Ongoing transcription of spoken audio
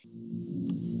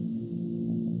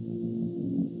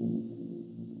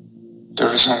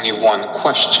There is only one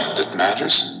question that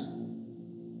matters.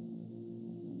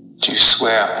 Do you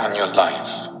swear on your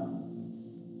life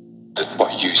that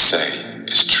what you say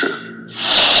is true?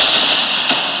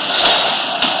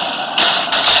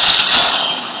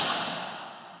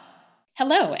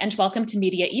 Hello, and welcome to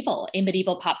Media Evil, a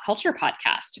medieval pop culture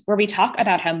podcast, where we talk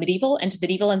about how medieval and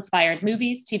medieval-inspired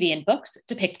movies, TV, and books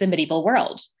depict the medieval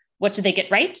world. What do they get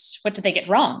right? What do they get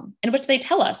wrong? And what do they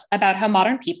tell us about how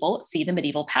modern people see the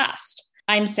medieval past?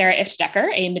 I'm Sarah Iftdecker,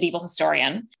 a medieval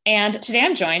historian, and today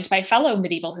I'm joined by fellow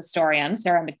medieval historian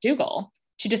Sarah McDougall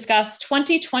to discuss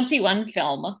 2021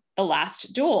 film, The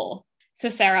Last Duel. So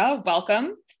Sarah,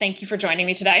 welcome. Thank you for joining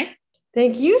me today.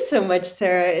 Thank you so much,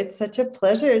 Sarah. It's such a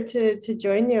pleasure to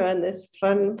join you on this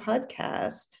fun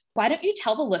podcast. Why don't you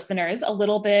tell the listeners a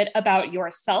little bit about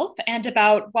yourself and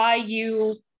about why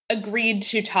you agreed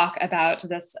to talk about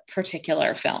this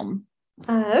particular film?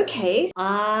 Okay.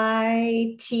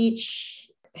 I teach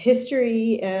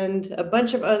history and a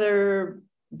bunch of other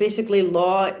basically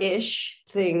law-ish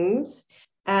things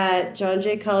at John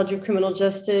Jay College of Criminal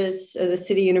Justice, the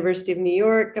City University of New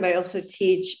York. And I also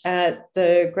teach at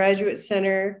the Graduate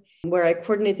Center where I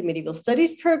coordinate the Medieval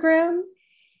Studies program.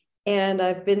 And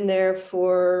I've been there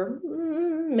for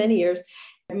many years.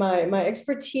 My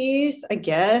expertise, I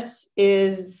guess,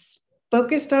 is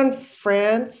focused on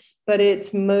France, but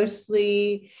it's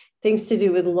mostly things to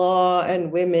do with law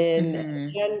and women,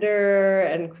 and gender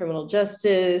and criminal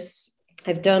justice.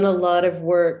 I've done a lot of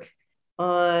work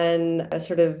on a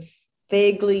sort of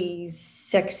vaguely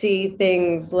sexy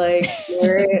things like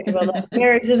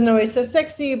marriage isn't always so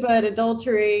sexy, but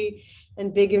adultery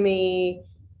and bigamy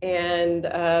and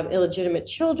illegitimate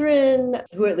children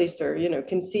who at least are,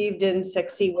 conceived in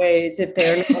sexy ways if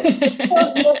they're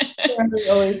not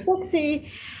always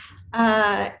sexy.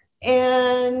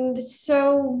 And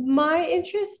so my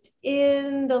interest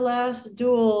in The Last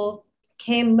Duel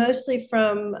came mostly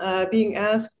from being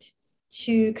asked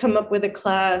to come up with a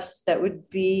class that would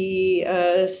be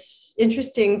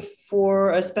interesting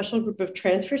for a special group of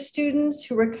transfer students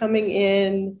who were coming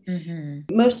in,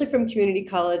 mostly from community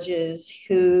colleges,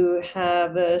 who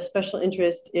have a special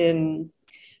interest in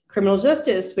criminal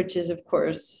justice, which is, of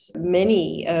course,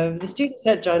 many of the students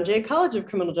at John Jay College of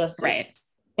Criminal Justice. Right.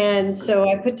 And so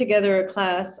I put together a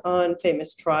class on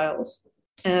famous trials,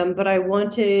 but I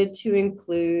wanted to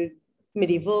include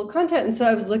medieval content. And so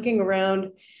I was looking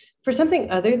around for something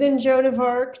other than Joan of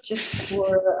Arc, just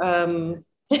for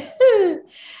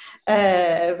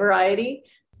variety.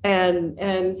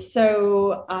 And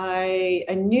so I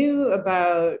knew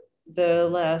about The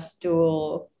Last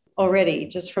Duel already,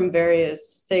 just from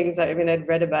various things. I'd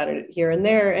read about it here and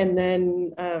there. And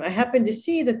then I happened to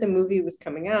see that the movie was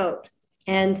coming out.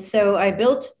 And so I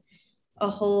built a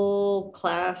whole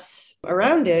class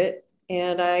around it.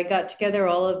 And I got together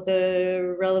all of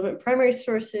the relevant primary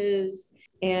sources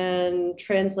and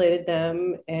translated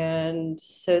them. And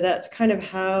so that's kind of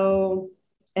how,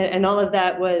 and all of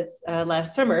that was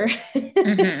last summer.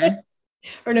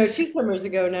 Or no, 2 summers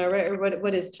ago now, right? Or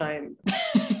what is time?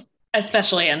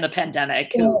 Especially in the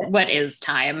pandemic. Yeah. What is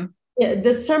time? Yeah,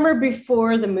 the summer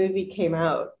before the movie came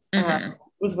out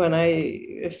was when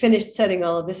I finished setting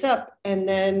all of this up. And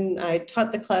then I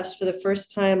taught the class for the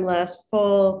first time last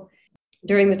fall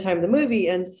during the time of the movie.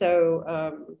 And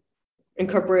so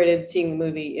incorporated seeing the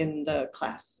movie in the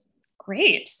class.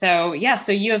 Great. So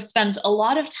you have spent a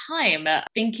lot of time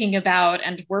thinking about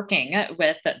and working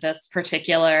with this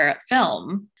particular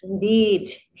film. Indeed.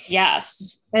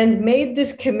 Yes. And made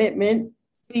this commitment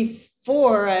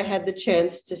before I had the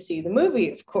chance to see the movie,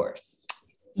 of course.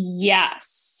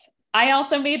 Yes. I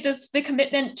also made the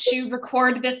commitment to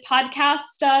record this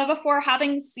podcast before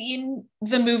having seen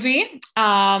the movie,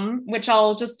 which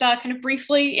I'll just kind of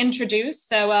briefly introduce.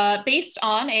 So based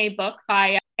on a book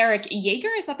by Eric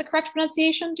Jaeger, is that the correct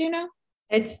pronunciation? Do you know?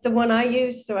 It's the one I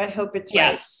use, so I hope it's right.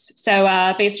 Yes.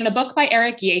 So based on a book by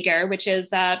Eric Jaeger, which is,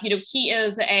 he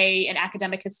is an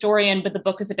academic historian, but the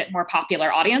book is a bit more popular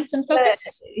audience in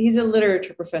focus. He's a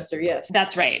literature professor, yes.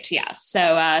 That's right, yes.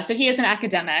 So he is an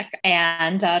academic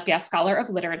and scholar of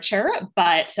literature,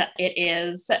 but it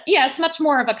is, it's much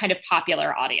more of a kind of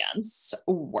popular audience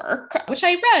work, which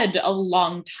I read a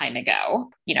long time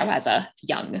ago, as a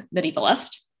young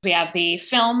medievalist. We have the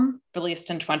film released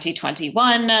in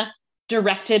 2021,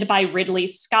 directed by Ridley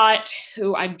Scott,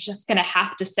 who I'm just going to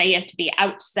have to say at the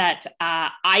outset,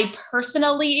 I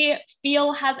personally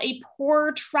feel has a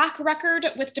poor track record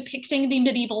with depicting the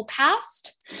medieval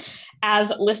past.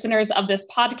 As listeners of this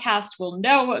podcast will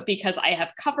know, because I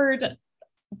have covered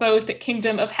both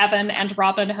Kingdom of Heaven and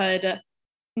Robin Hood,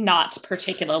 not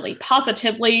particularly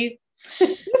positively.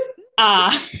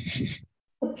 I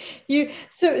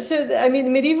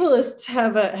mean, medievalists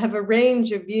have a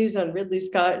range of views on Ridley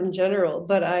Scott in general,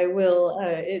 but I will,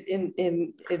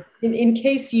 in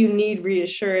case you need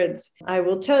reassurance, I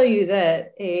will tell you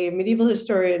that a medieval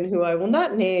historian who I will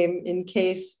not name in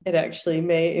case it actually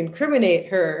may incriminate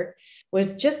her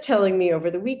was just telling me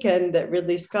over the weekend that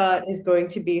Ridley Scott is going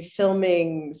to be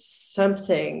filming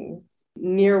something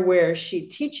near where she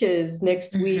teaches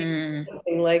next week,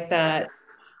 something like that.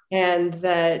 And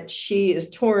that she is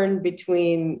torn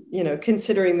between,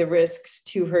 considering the risks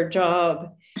to her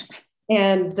job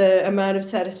and the amount of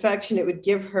satisfaction it would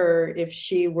give her if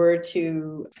she were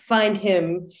to find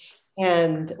him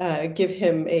and give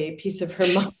him a piece of her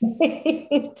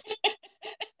mind.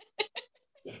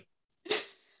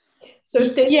 So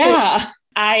stay tuned. Yeah,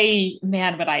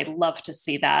 would I love to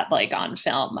see that on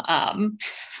film.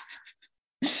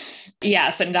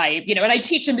 Yes, and I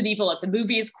teach a medieval at the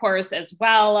movies course as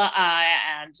well,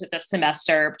 and this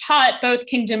semester taught both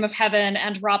Kingdom of Heaven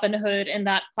and Robin Hood in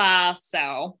that class.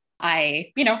 So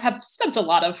I, have spent a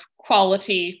lot of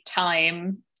quality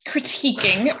time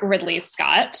critiquing Ridley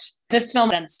Scott. This film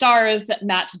then stars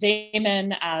Matt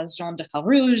Damon as Jean de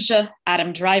Carouge,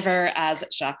 Adam Driver as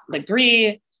Jacques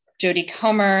Legris, Jodie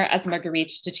Comer as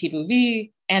Marguerite de Thibouville,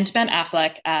 and Ben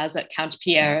Affleck as Count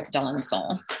Pierre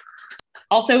d'Alençon.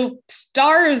 Also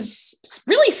stars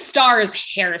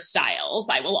hairstyles.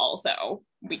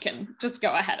 We can just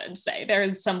go ahead and say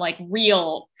there's some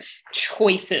real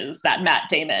choices that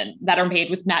are made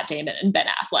with Matt Damon and Ben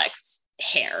Affleck's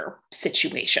hair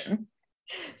situation.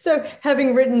 So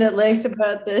having written at length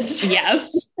about this,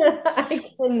 yes, I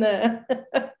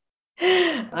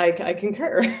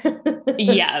concur.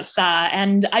 Yes.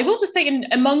 And I will just say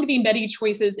among the many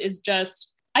choices is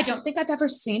just, I don't think I've ever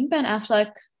seen Ben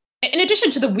Affleck. In addition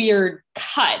to the weird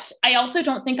cut, I also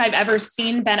don't think I've ever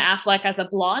seen Ben Affleck as a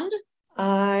blonde.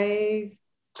 And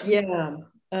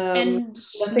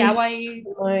now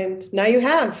you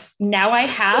have. Now I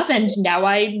have, and now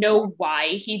I know why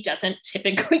he doesn't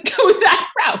typically go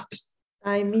that route.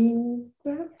 I mean,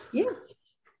 yes,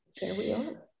 there we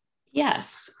are.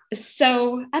 Yes.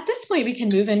 So at this point, we can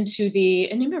move into the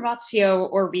enumeratio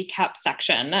or recap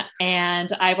section, and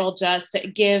I will just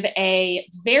give a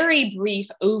very brief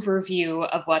overview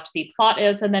of what the plot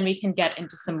is, and then we can get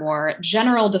into some more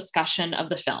general discussion of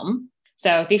the film.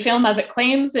 So the film, as it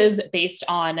claims, is based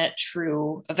on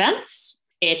true events.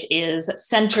 It is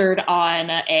centered on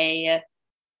a,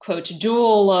 quote,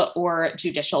 duel or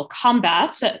judicial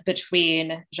combat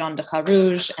between Jean de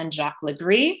Carouge and Jacques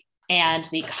Legris. And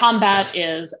the combat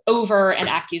is over an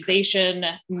accusation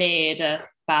made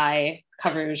by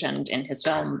Carouge and in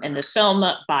this film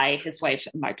by his wife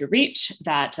Marguerite,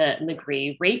 that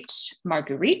Legris raped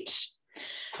Marguerite.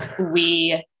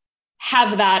 We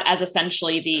have that as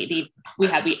essentially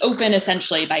we open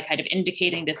essentially by kind of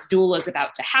indicating this duel is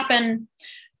about to happen.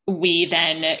 We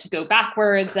then go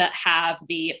backwards, have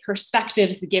the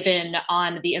perspectives given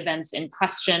on the events in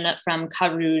question from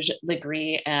Carouge,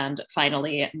 Legris, and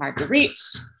finally Marguerite,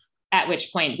 at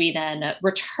which point we then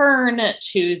return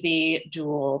to the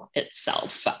duel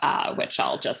itself, which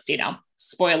I'll just,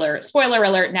 spoiler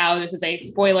alert now, this is a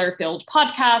spoiler-filled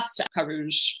podcast.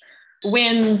 Carouge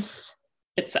wins,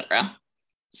 etc.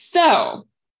 So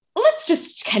let's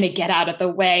just kind of get out of the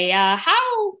way. Sarah,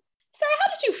 how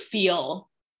did you feel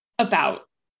about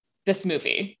this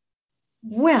movie?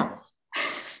 Well,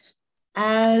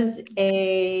 as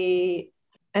a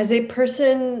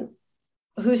person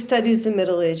who studies the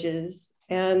Middle Ages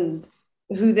and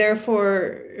who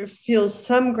therefore feels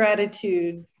some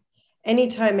gratitude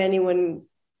anytime anyone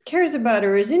cares about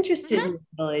or is interested in the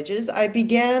Middle Ages, I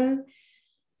began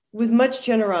with much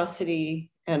generosity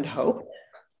and hope.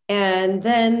 And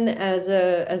then as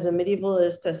a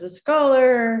medievalist, as a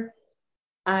scholar,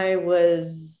 I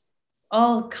was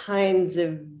all kinds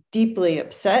of deeply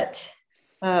upset.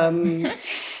 And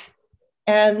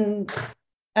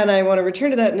I want to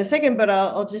return to that in a second, but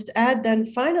I'll just add then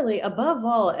finally, above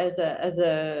all, as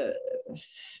a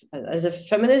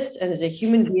feminist and as a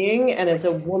human being and as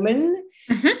a woman,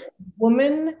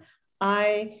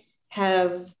 I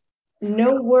have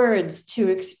no words to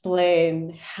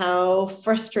explain how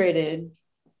frustrated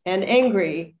and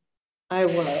angry I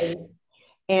was.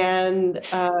 And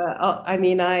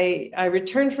I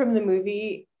returned from the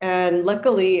movie, and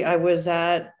luckily I was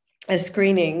at a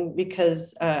screening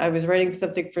because I was writing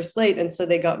something for Slate, and so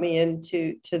they got me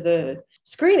into the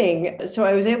screening. So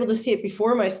I was able to see it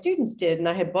before my students did, and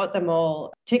I had bought them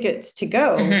all tickets to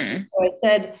go. Mm-hmm. So I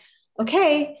said,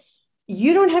 okay,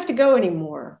 you don't have to go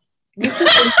anymore. You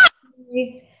can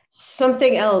see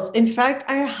something else. In fact,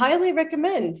 I highly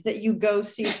recommend that you go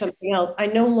see something else. I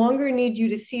no longer need you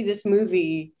to see this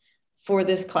movie for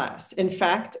this class. In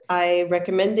fact, I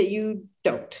recommend that you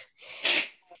don't.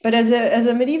 But as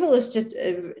a medievalist, just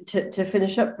to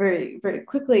finish up very, very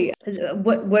quickly,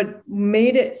 what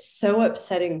made it so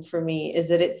upsetting for me is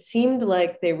that it seemed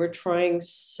like they were trying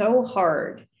so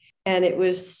hard, and it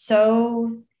was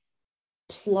so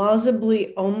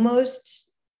plausibly almost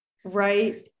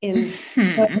right in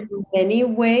so many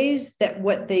ways that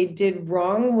what they did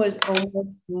wrong was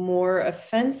almost more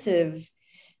offensive,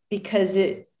 because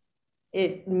it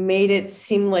made it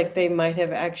seem like they might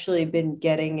have actually been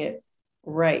getting it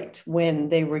right when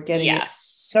they were getting it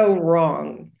so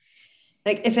wrong.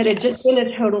 Like if it had just been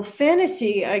a total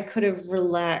fantasy, I could have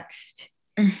relaxed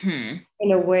in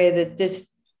a way that this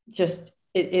just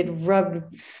it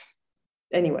rubbed.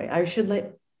 Anyway,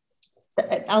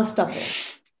 I'll stop there.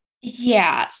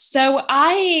 Yeah. So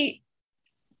I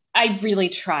really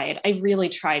tried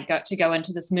to go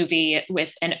into this movie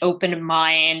with an open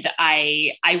mind.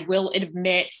 I will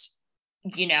admit,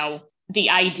 the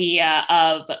idea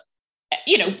of,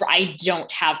 I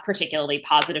don't have particularly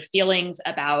positive feelings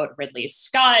about Ridley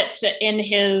Scott in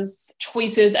his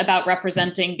choices about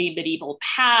representing the medieval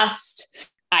past.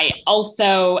 I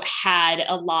also had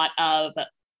a lot of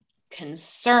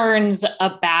concerns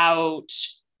about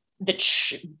the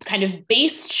kind of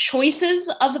base choices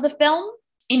of the film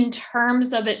in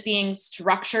terms of it being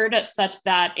structured such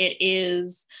that it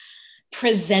is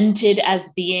presented as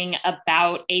being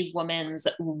about a woman's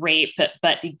rape,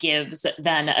 but gives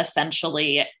then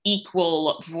essentially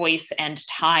equal voice and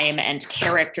time and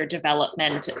character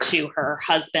development to her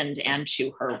husband and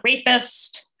to her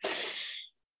rapist.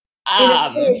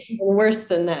 Worse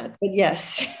than that, but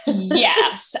yes.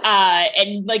 Yes.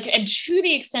 And to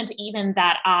the extent even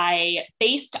that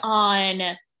based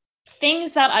on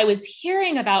things that I was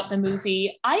hearing about the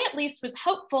movie, I at least was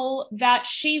hopeful that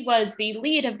she was the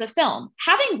lead of the film.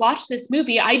 Having watched this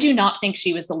movie, I do not think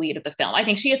she was the lead of the film. I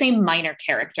think she is a minor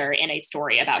character in a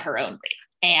story about her own rape.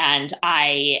 And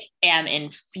I am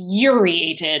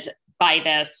infuriated by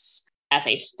this. As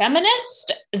a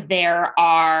feminist, there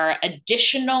are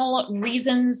additional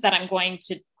reasons that I'm going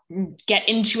to get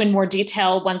into in more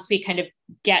detail once we kind of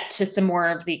get to some more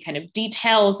of the kind of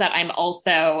details that I'm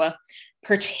also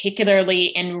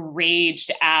particularly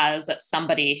enraged as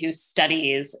somebody who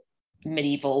studies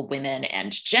medieval women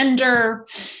and gender.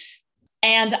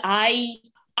 And I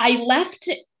left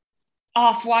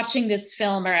off watching this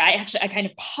film, or I kind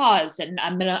of paused at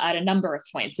a number of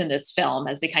points in this film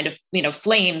as the kind of,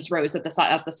 flames rose at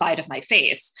the side of my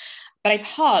face. But I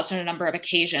paused on a number of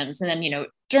occasions. And then,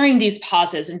 during these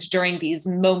pauses and during these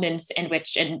moments in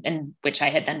which I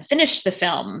had then finished the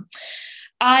film,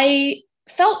 I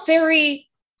felt very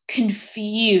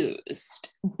confused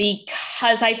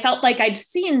because I felt like I'd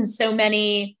seen so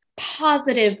many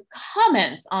positive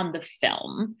comments on the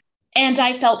film. And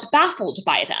I felt baffled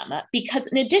by them because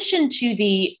in addition to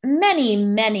the many,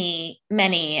 many,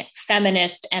 many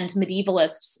feminist and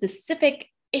medievalist specific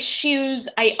issues,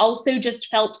 I also just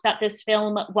felt that this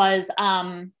film was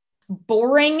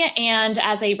boring and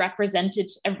as a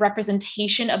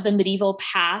representation of the medieval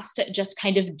past, just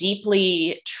kind of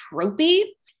deeply tropey.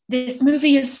 This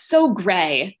movie is so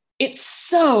gray. It's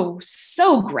so,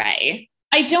 so gray.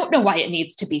 I don't know why it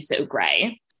needs to be so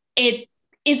gray. It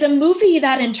is a movie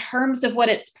that in terms of what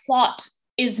its plot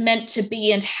is meant to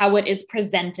be and how it is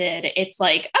presented, it's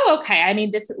like, oh, okay, I mean,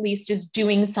 this at least is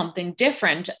doing something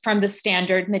different from the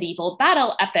standard medieval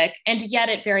battle epic. And yet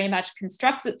it very much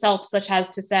constructs itself such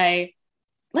as to say,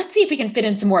 let's see if we can fit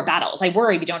in some more battles. I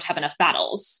worry we don't have enough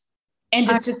battles. And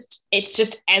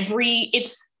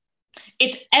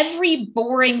it's every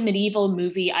boring medieval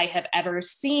movie I have ever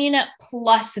seen,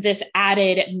 plus this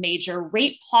added major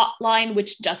rape plot line,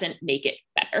 which doesn't make it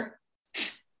better.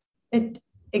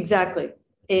 Exactly.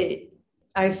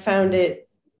 I found it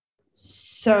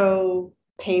so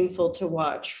painful to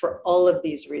watch for all of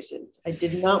these reasons. I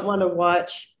did not want to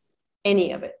watch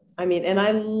any of it. I mean, and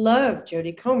I love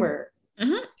Jodie Comer.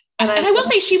 Mm-hmm. And I will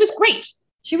say she was great.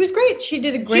 She was great. She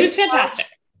did a great She was fantastic.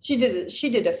 Job. She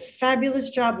did a fabulous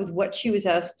job with what she was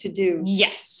asked to do.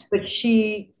 Yes. But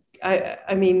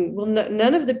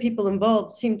none of the people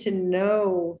involved seemed to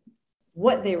know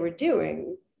what they were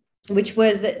doing, which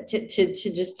was that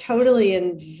to just totally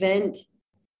invent.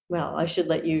 Well, I should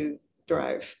let you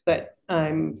drive, but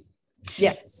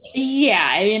yes. Yeah,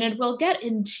 I mean, and we'll get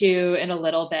into in a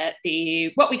little bit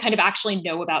what we kind of actually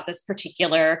know about this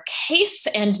particular case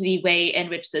and the way in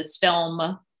which this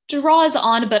film draws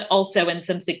on, but also in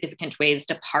some significant ways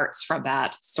departs from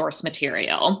that source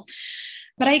material.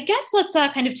 But I guess let's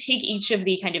kind of take each of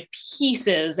the kind of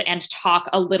pieces and talk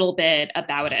a little bit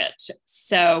about it.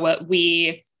 So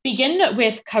we begin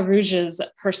with Carrouge's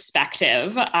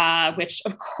perspective, which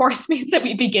of course means that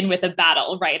we begin with a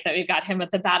battle, right? That we've got him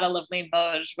at the Battle of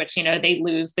Limoges, which, they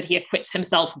lose, but he acquits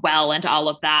himself well and all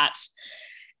of that.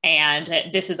 And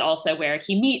this is also where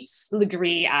he meets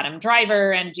Legree, Adam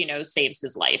Driver, and, saves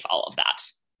his life, all of that.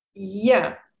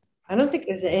 Yeah. I don't think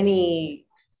there's any,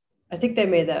 I think they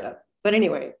made that up. But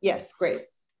anyway, yes, great.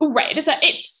 Right.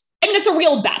 It's a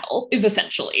real battle, is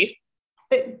essentially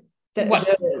what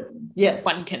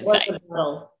one can say.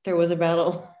 There was a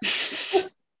battle.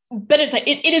 But it's like,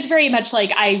 it is very much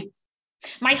like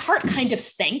my heart kind of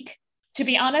sank, to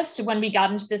be honest, when we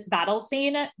got into this battle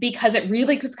scene, because it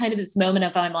really was kind of this moment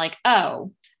of, I'm like,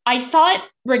 oh, I thought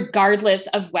regardless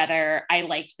of whether I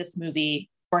liked this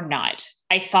movie or not,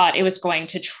 I thought it was going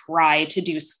to try to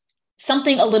do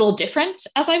something a little different,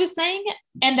 as I was saying.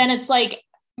 And then it's like,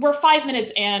 we're 5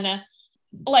 minutes in,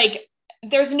 like,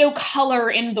 there's no color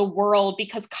in the world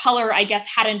because color, I guess,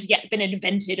 hadn't yet been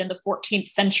invented in the 14th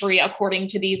century, according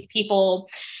to these people.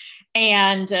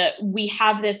 And we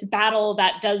have this battle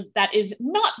that is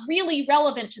not really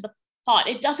relevant to the plot.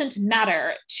 It doesn't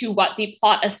matter to what the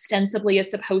plot ostensibly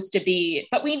is supposed to be,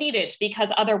 but we need it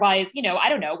because otherwise, I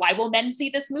don't know, why will men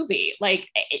see this movie?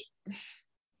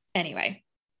 Anyway.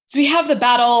 So we have the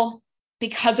battle.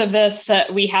 Because of this,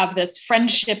 we have this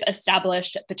friendship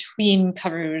established between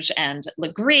Carrouge and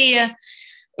Legree,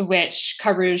 which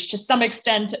Carrouge to some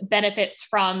extent benefits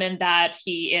from in that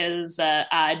he is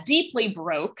deeply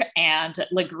broke, and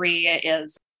Legree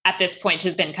is, at this point,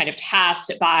 has been kind of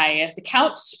tasked by the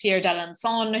Count, Pierre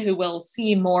d'Alençon, who we'll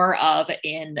see more of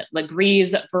in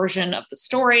Legree's version of the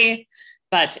story.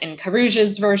 But in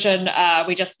Carrouge's version,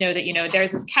 we just know that,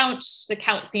 there's this Count. The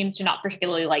Count seems to not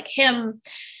particularly like him.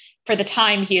 For the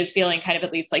time, he is feeling kind of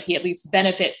at least like he at least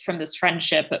benefits from this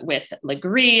friendship with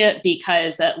Legree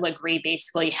because Legree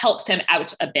basically helps him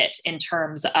out a bit in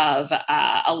terms of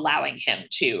allowing him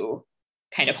to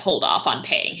kind of hold off on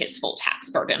paying his full tax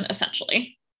burden,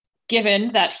 essentially. Given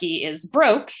that he is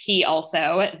broke, he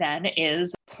also then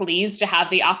is pleased to have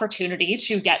the opportunity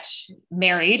to get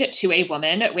married to a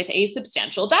woman with a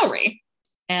substantial dowry.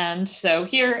 And so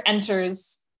here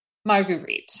enters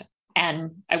Marguerite.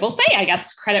 And I will say, I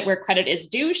guess, credit where credit is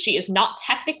due. She is not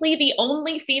technically the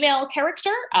only female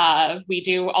character. We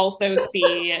do also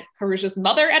see Carrouge's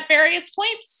mother at various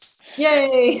points.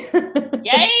 Yay!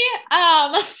 Yay!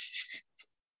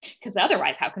 Because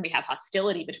otherwise, how can we have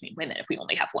hostility between women if we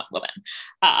only have one woman?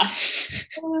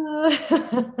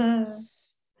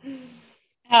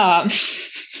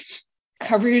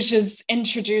 Carrouge is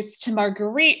introduced to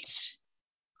Marguerite.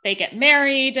 They get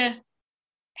married,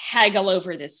 haggle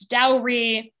over this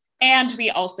dowry. And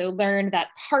we also learn that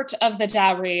part of the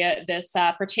dowry, this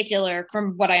particular,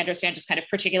 from what I understand, just kind of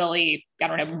particularly,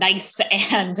 nice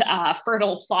and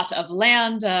fertile plot of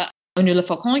land,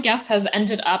 Aulnoy-le-Faucon, I guess, has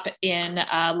ended up in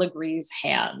Legree's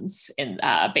hands, in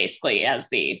basically as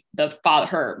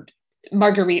her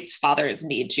Marguerite's father's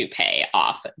need to pay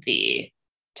off the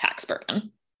tax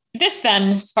burden. This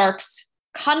then sparks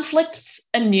conflicts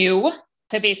anew.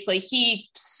 So basically, he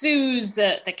sues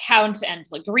the Count and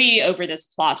Legree over this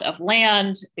plot of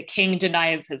land. The king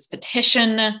denies his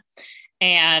petition.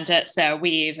 And so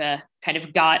we've kind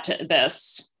of got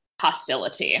this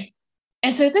hostility.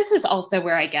 And so this is also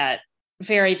where I get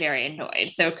very, very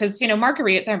annoyed. So because,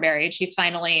 Marguerite, they're married. She's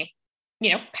finally,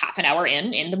 half an hour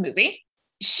in the movie.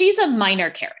 She's a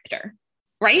minor character,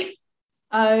 right?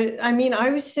 I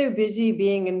was so busy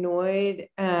being annoyed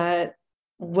at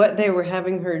what they were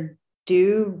having her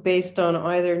do based on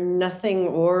either nothing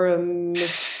or a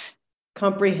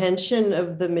miscomprehension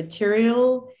of the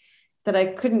material that I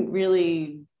couldn't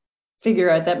really figure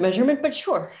out that measurement, but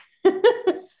sure.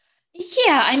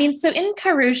 Yeah, so in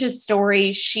Carrouge's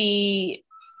story, she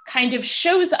kind of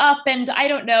shows up and, I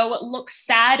don't know, looks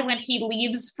sad when he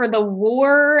leaves for the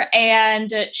war,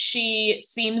 and she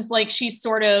seems like she's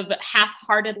sort of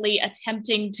half-heartedly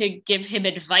attempting to give him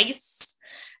advice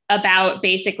about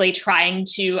basically trying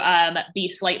to be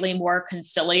slightly more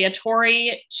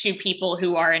conciliatory to people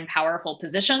who are in powerful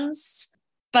positions.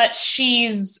 But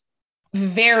she's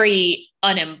very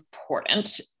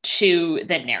unimportant to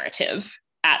the narrative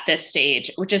at this stage,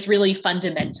 which is really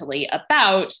fundamentally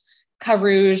about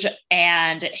Carrouge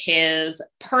and his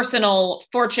personal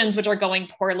fortunes, which are going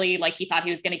poorly. Like, he thought he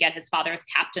was going to get his father's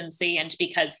captaincy, and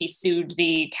because he sued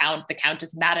the Count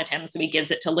is mad at him, so he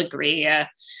gives it to Legree.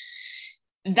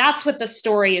 That's what the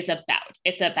story is about.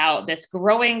 It's about this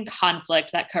growing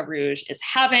conflict that Carrouge is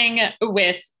having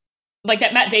with like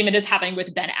that Matt Damon is having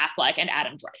with Ben Affleck and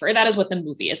Adam Driver. That is what the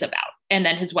movie is about. And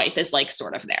then his wife is like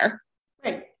sort of there.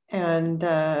 Right. And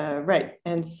right.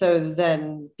 And so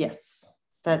then, yes,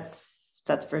 that's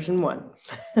version one.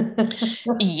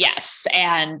 Yes.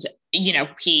 And,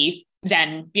 he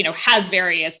then, has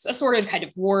various assorted kind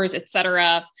of wars,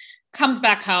 etc., comes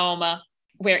back home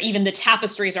where even the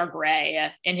tapestries are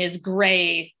gray in his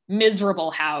gray,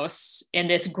 miserable house in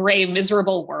this gray,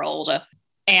 miserable world.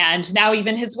 And now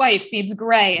even his wife seems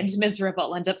gray and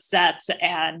miserable and upset.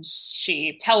 And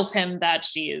she tells him that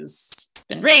she's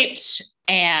been raped.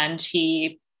 And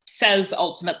he says,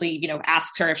 ultimately,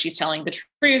 asks her if she's telling the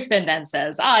truth, and then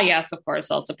says, yes, of course,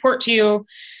 I'll support you.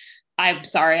 I'm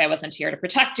sorry, I wasn't here to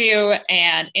protect you,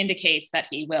 and indicates that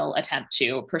he will attempt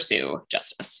to pursue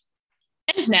justice.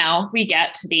 And now we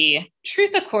get the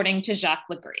truth according to Jacques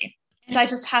Legris. And I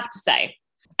just have to say,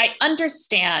 I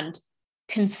understand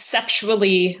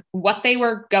conceptually what they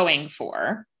were going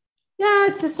for. Yeah,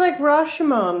 it's this like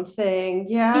Rashomon thing.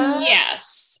 Yeah.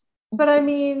 Yes. But I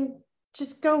mean,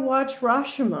 just go watch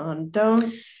Rashomon.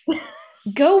 Don't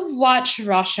go watch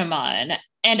Rashomon.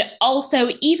 And also,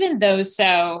 even though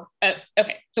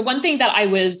okay, the one thing that I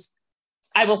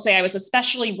will say I was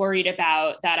especially worried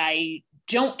about that I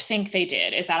don't think they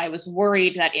did is that I was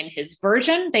worried that in his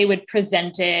version, they would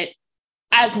present it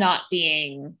as not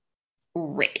being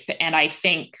rape. And I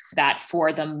think that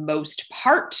for the most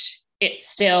part, it's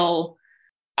still,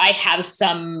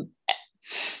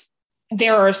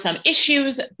 there are some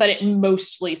issues, but it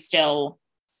mostly still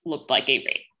looked like a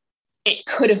rape. It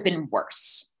could have been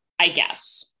worse, I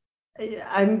guess.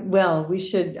 I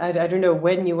don't know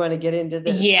when you want to get into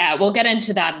this. Yeah, we'll get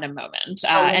into that in a moment.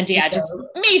 Just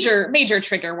major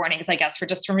trigger warnings, I guess,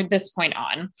 from this point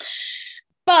on.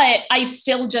 But I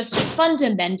still just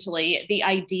fundamentally, the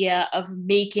idea of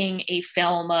making a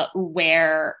film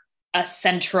where a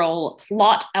central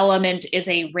plot element is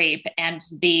a rape and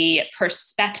the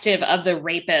perspective of the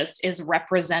rapist is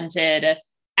represented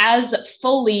as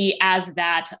fully as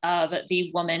that of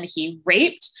the woman he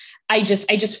raped, I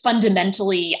just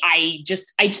fundamentally, I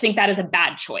think that is a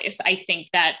bad choice. I think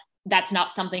that that's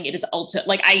not something it is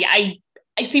like,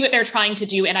 I see what they're trying to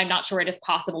do, and I'm not sure it is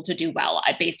possible to do well.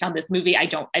 Based on this movie,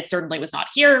 it certainly was not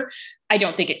here. I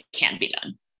don't think it can be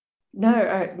done.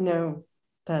 No,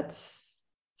 that's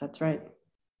right.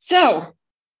 So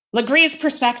Legris'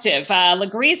 perspective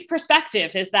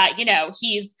is that,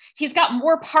 he's got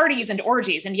more parties and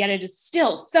orgies, and yet it is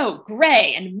still so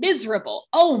gray and miserable.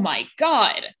 Oh my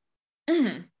God.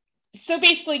 So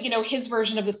basically, his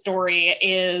version of the story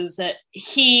is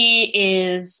he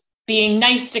is being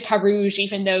nice to Carrouge,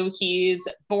 even though he's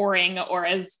boring, or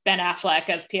as Ben Affleck,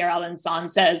 as Pierre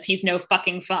Alençon says, he's no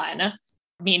fucking fun.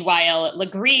 Meanwhile,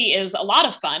 Legris is a lot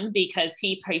of fun because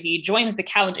he joins the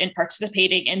Count in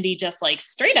participating in the just like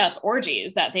straight up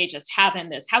orgies that they just have in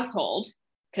this household,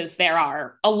 because there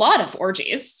are a lot of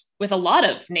orgies with a lot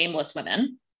of nameless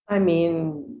women. I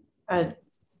mean,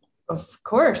 of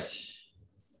course,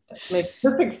 that makes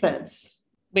perfect sense.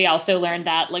 We also learned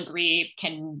that Legris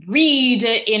can read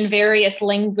in various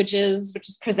languages, which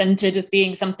is presented as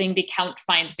being something the Count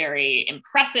finds very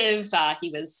impressive. He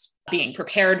was being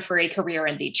prepared for a career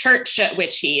in the church,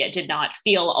 which he did not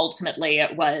feel ultimately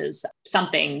was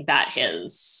something that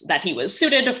he was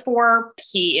suited for.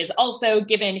 He is also,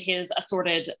 given his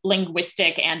assorted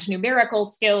linguistic and numerical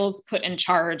skills, put in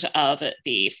charge of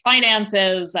the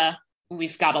finances.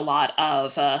 We've got a lot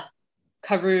of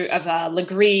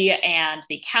Legris and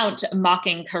the Count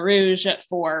mocking Carrouge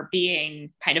for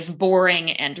being kind of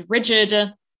boring and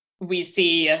rigid. We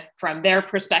see from their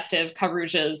perspective,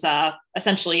 Carrouge's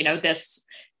essentially,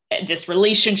 this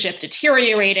relationship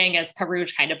deteriorating as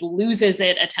Carrouge kind of loses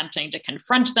it, attempting to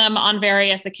confront them on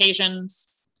various occasions.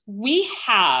 We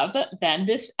have then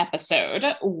this episode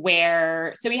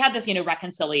where, we had this,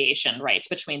 reconciliation, right,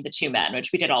 between the two men,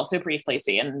 which we did also briefly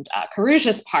see in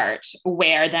Carrouge's part,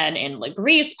 where then in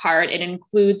Legris' part, it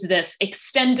includes this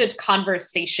extended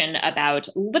conversation about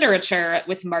literature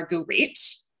with Marguerite,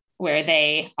 where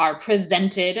they are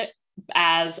presented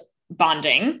as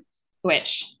bonding,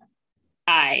 which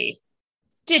I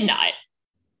did not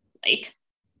like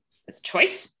as a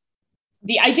choice.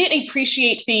 I did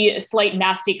appreciate the slight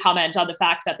nasty comment on the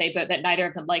fact that that neither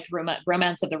of them liked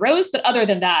Romance of the Rose, but other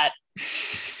than that,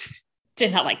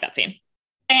 did not like that scene.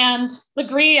 And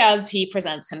Legris, as he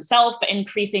presents himself,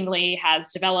 increasingly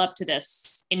has developed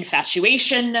this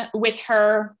infatuation with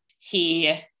her.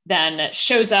 He then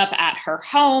shows up at her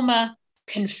home,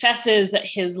 confesses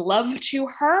his love to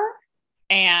her,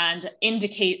 and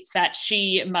indicates that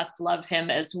she must love him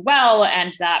as well,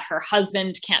 and that her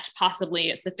husband can't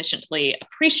possibly sufficiently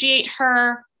appreciate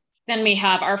her. then we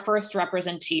have our first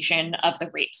representation of the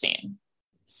rape scene.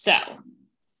 So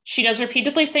she does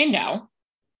repeatedly say no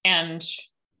and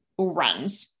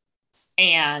runs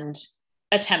and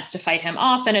attempts to fight him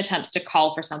off and attempts to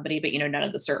call for somebody, but none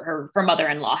of her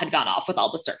mother-in-law had gone off with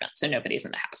all the servants, so nobody's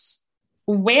in the house.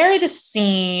 Where the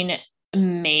scene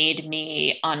made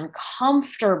me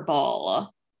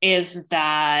uncomfortable is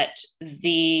that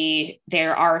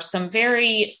there are some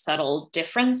very subtle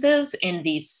differences in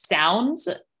the sounds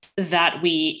that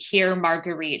we hear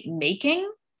Marguerite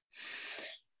making,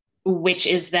 which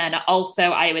is then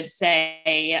also, I would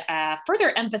say,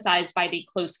 further emphasized by the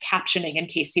closed captioning, in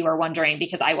case you are wondering,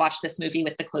 because I watched this movie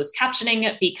with the closed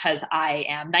captioning because I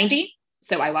am 90,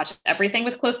 so I watch everything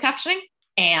with closed captioning,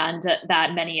 and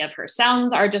that many of her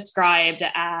sounds are described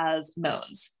as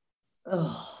moans.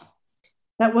 Oh,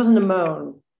 that wasn't a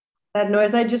moan. That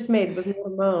noise I just made was not a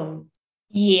moan.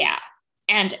 Yeah,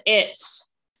 and it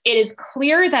is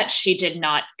clear that she did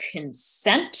not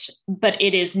consent, but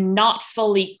it is not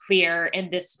fully clear in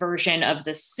this version of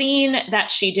the scene that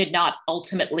she did not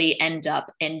ultimately end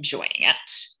up enjoying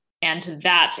it. And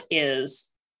that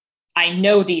is, I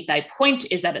know thy point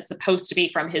is that it's supposed to be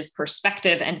from his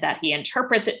perspective and that he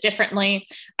interprets it differently.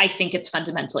 I think it's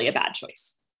fundamentally a bad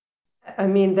choice. I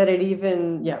mean, that it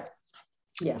even, yeah.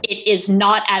 It is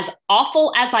not as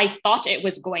awful as I thought it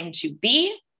was going to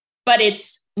be, but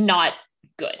it's not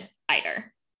good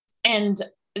either. And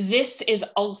this is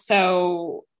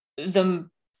also the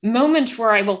moment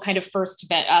where I will kind of first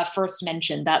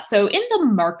mention that. So in the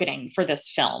marketing for this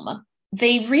film,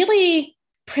 they really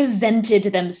presented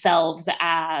themselves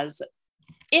as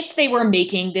if they were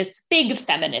making this big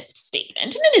feminist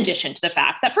statement. And in addition to the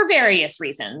fact that for various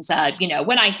reasons,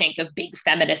 when I think of big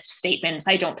feminist statements,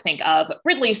 I don't think of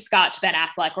Ridley Scott, Ben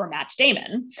Affleck, or Matt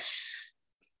Damon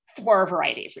for a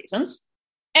variety of reasons.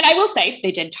 And I will say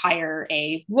they did hire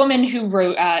a woman who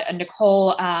wrote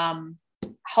Nicole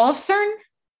Holofcener.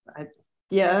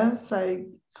 Yes, I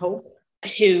hope.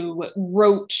 Who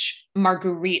wrote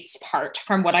Marguerite's part,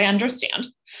 from what I understand.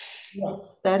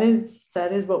 Yes, that is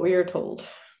what we are told.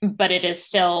 But it is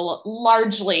still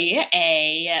largely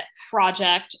a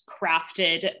project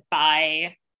crafted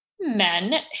by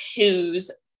men whose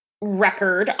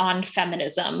record on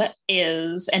feminism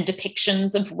is, and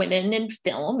depictions of women in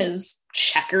film is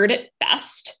checkered at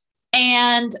best.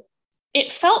 And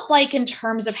it felt like, in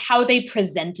terms of how they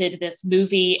presented this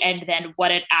movie and then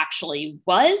what it actually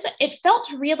was, it felt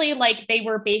really like they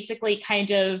were basically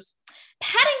kind of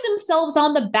patting themselves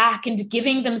on the back and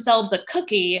giving themselves a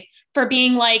cookie for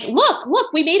being like,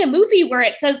 look, we made a movie where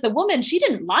it says the woman, she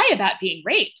didn't lie about being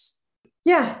raped.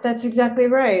 Yeah, that's exactly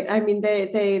right. I mean,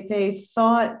 they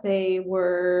thought they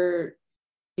were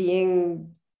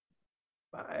being,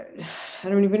 I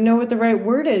don't even know what the right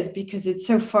word is, because it's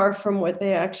so far from what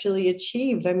they actually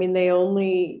achieved. I mean, they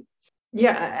only,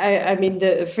 I mean,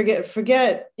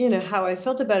 forget, how I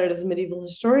felt about it as a medieval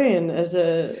historian,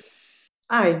 I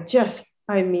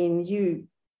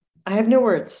have no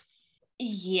words.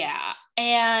 Yeah.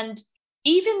 And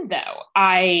even though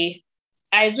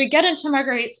as we get into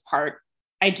Marguerite's part,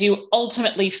 I do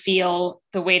ultimately feel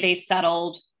the way they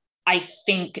settled, I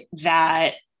think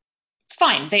that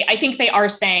fine. I think they are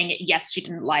saying, yes, she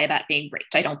didn't lie about being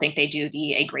raped. I don't think they do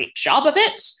a great job of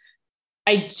it.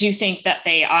 I do think that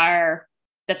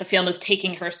that the film is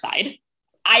taking her side.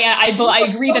 I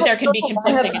agree that there can be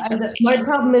conflicting interpretations. My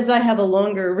problem is I have a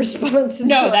longer response.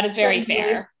 No, that is very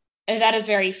fair. That is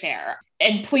very fair.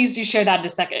 And please do share that in a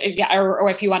second. Yeah, or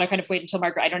if you want to kind of wait until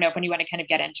Margaret, I don't know when you want to kind of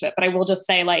get into it, but I will just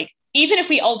say, like, even if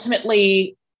we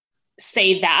ultimately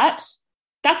say that,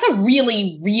 that's a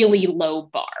really, really low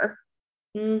bar.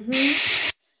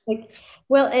 Mm-hmm.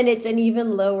 And it's an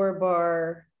even lower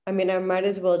bar. I mean, I might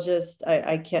as well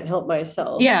I can't help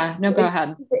myself. Yeah, no, go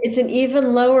ahead. It's an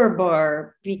even lower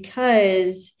bar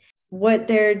because what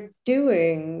they're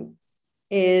doing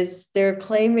is they're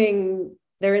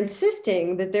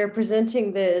insisting that they're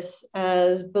presenting this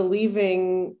as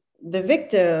believing the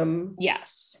victim.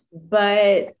 Yes.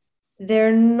 But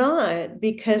they're not,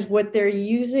 because what they're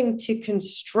using to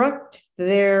construct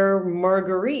their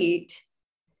Marguerite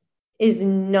is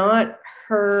not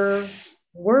her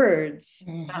words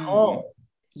at all.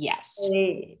 Yes.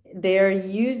 They're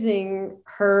using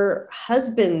her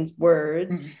husband's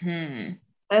words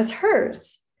as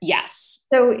hers. Yes.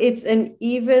 So it's an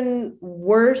even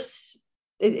worse.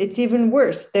 It's even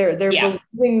worse. They're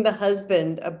believing the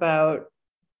husband about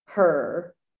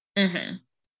her.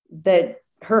 That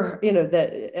her,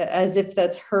 that as if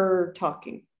that's her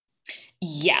talking.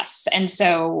 Yes. And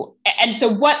so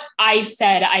what I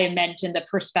said, I meant in the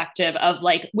perspective of,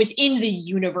 like, within the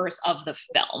universe of the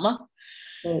film.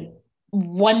 Right.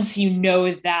 once you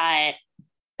know that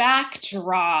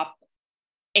backdrop,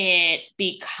 it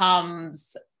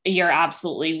becomes, you're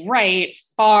absolutely right,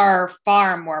 far,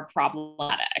 far more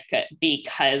problematic,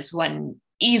 because when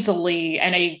easily,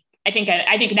 and I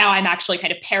think now I'm actually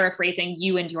kind of paraphrasing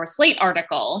you and your Slate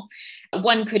article,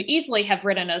 one could easily have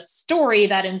written a story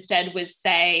that instead was,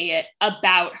 say,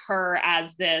 about her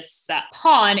as this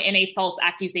pawn in a false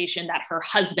accusation that her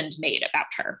husband made about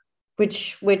her.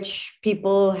 Which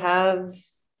people have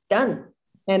done.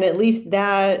 And at least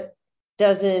that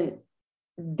doesn't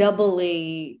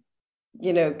doubly,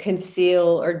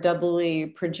 conceal or doubly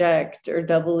project or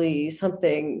doubly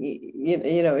something.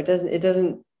 It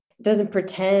doesn't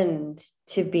pretend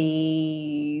to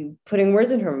be putting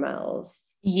words in her mouth.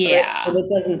 Yeah. But it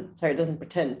doesn't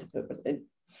pretend to put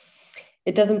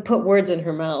it doesn't put words in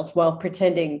her mouth while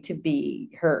pretending to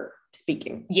be her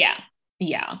speaking. Yeah.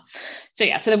 So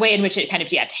the way in which it kind of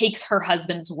takes her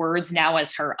husband's words now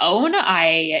as her own,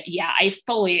 I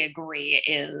fully agree,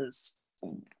 is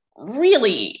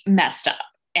really messed up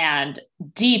and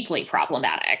deeply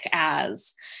problematic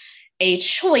as a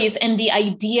choice. And the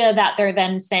idea that they're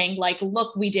then saying, like,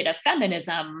 look, we did a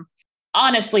feminism,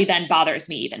 honestly then bothers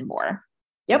me even more.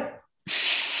 Yep.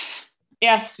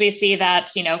 Yes, we see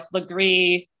that,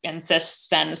 Legree insists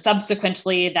then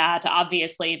subsequently that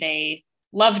obviously they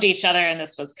loved each other and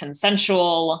this was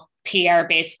consensual. Pierre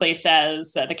basically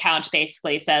says, the Count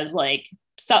basically says, like,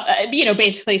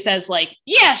 basically says, like,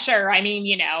 yeah, sure. I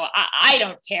mean, I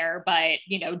don't care, but,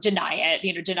 deny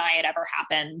it ever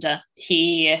happened.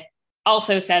 He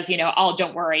also says,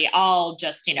 don't worry, I'll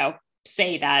just,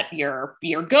 say that you're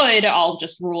good. I'll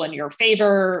just rule in your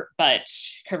favor. But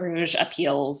Carrouge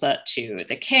appeals to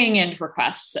the king and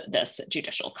requests this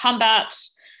judicial combat.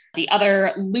 The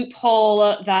other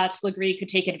loophole that Legree could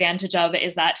take advantage of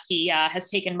is that he has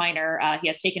taken minor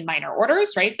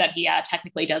orders, right? That he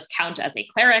technically does count as a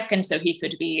cleric, and so he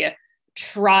could be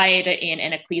tried in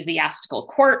an ecclesiastical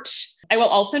court. I will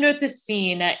also note the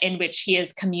scene in which he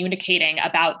is communicating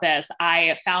about this.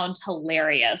 I found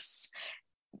hilarious.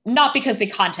 Not because the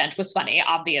content was funny,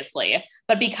 obviously,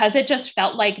 but because it just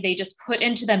felt like they just put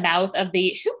into the mouth of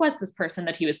who was this person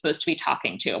that he was supposed to be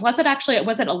talking to? Was it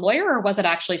a lawyer, or was it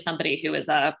actually somebody who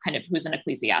is who's an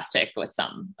ecclesiastic with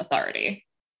some authority?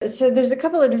 So there's a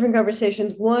couple of different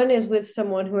conversations. One is with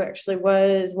someone who actually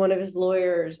was one of his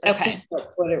lawyers. I think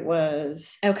that's what it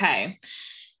was. Okay.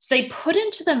 So they put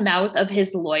into the mouth of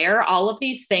his lawyer all of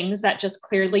these things that just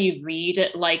clearly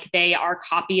read like they are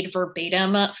copied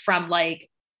verbatim from like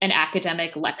an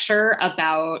academic lecture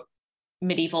about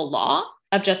medieval law,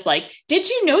 of just like, did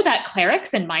you know that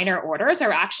clerics and minor orders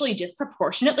are actually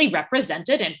disproportionately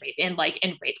represented in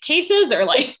rape cases, or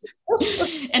like,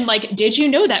 and like, did you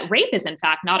know that rape is in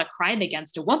fact not a crime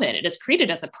against a woman? It is treated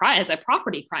as a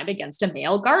property crime against a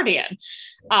male guardian.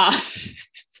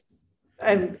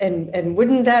 And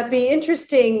wouldn't that be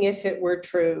interesting if it were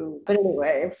true? But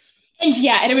anyway. And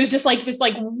it was just like this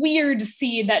like weird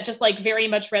scene that just like very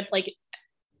much read like,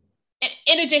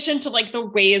 in addition to like the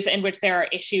ways in which there are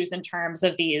issues in terms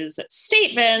of these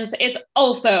statements, it's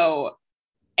also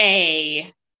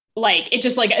it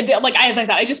just like as I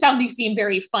said, I just found these seem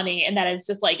very funny, and that it's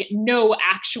just like no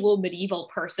actual medieval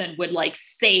person would like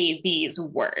say these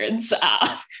words.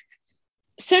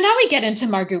 So now we get into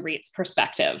Marguerite's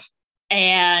perspective.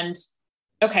 And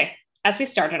okay, as we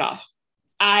started off,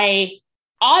 I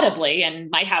audibly, in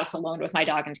my house alone with my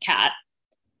dog and cat,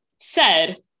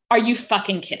 said, are you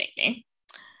fucking kidding me?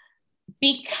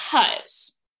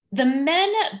 Because the men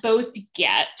both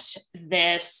get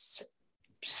this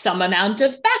some amount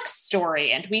of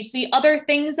backstory, and we see other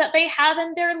things that they have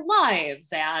in their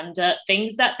lives and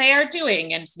things that they are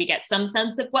doing, and we get some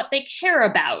sense of what they care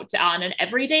about on an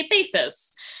everyday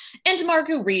basis. And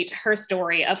Marguerite, her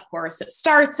story, of course,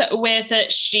 starts with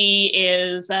she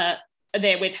is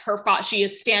she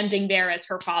is standing there as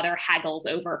her father haggles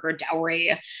over her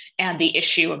dowry and the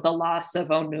issue of the loss of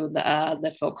Onul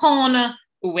Faucon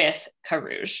with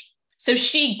Carrouge. So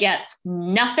she gets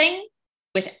nothing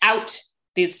without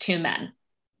these two men,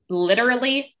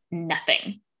 literally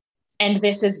nothing. And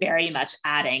this is very much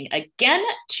adding again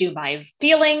to my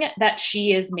feeling that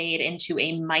she is made into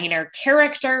a minor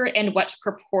character in what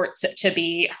purports to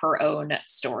be her own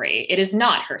story. It is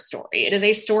not her story. It is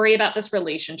a story about this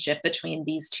relationship between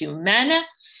these two men,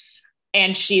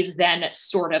 and she's then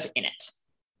sort of in it.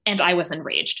 And I was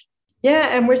enraged.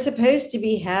 Yeah, and we're supposed to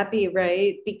be happy,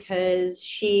 right? Because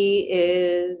she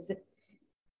is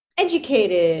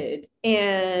educated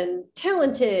and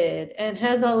talented and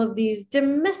has all of these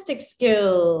domestic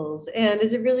skills and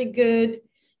is a really good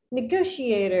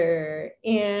negotiator.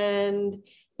 And,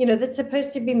 that's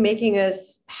supposed to be making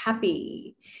us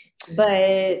happy, but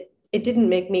it didn't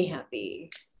make me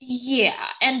happy. Yeah.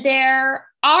 And there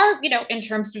are, in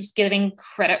terms of just giving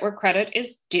credit where credit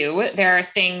is due, there are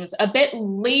things a bit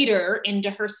later into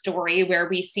her story where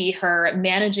we see her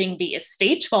managing the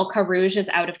estate while Carouge is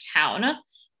out of town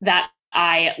that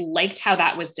I liked how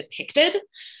that was depicted.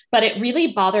 But it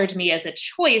really bothered me as a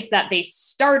choice that they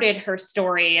started her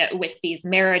story with these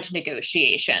marriage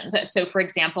negotiations. So, for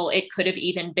example, it could have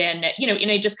even been, in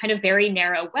a just kind of very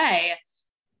narrow way,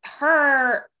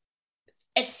 her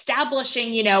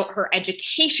establishing, her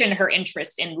education, her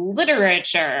interest in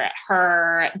literature,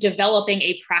 her developing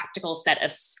a practical set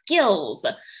of skills.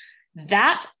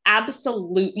 That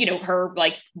absolute, her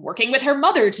like working with her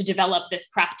mother to develop this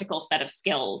practical set of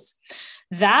skills.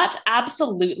 That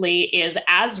absolutely is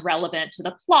as relevant to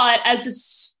the plot as the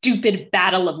stupid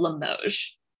Battle of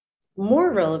Limoges.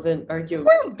 More relevant, arguably.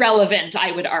 More relevant,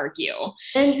 I would argue.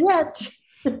 And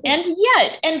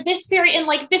yet, and this very, and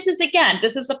like, this is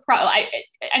the problem. I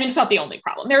mean, it's not the only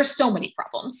problem. There are so many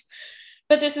problems,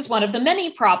 but this is one of the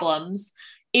many problems,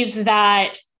 is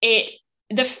that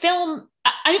the film,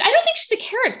 I don't think she's a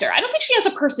character. I don't think she has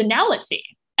a personality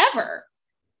ever.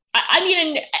 I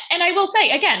mean, and I will say,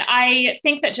 again, I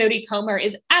think that Jodie Comer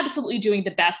is absolutely doing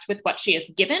the best with what she has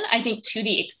given. I think to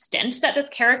the extent that this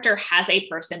character has a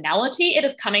personality, it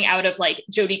is coming out of like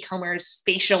Jodie Comer's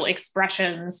facial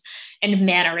expressions and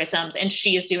mannerisms, and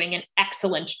she is doing an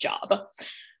excellent job.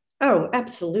 Oh,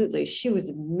 absolutely. She was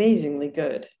amazingly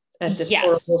good at this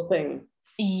horrible thing.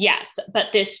 Yes,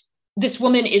 but this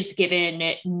woman is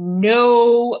given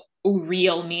no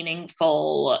real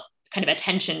meaningful kind of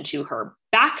attention to her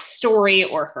backstory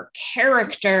or her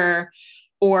character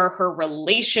or her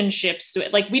relationships.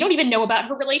 Like, we don't even know about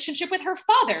her relationship with her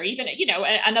father, even,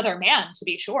 another man, to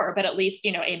be sure, but at least,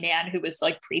 a man who was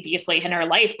like previously in her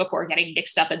life before getting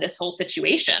mixed up in this whole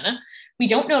situation. We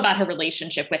don't know about her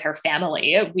relationship with her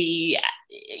family.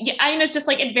 It's just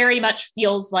like, it very much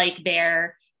feels like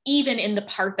they're, even in the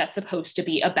part that's supposed to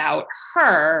be about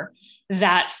her,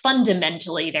 that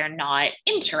fundamentally they're not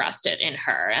interested in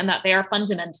her, and that they are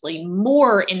fundamentally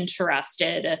more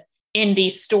interested in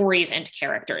these stories and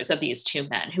characters of these two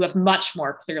men who have much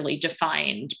more clearly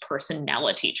defined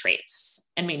personality traits,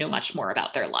 and we know much more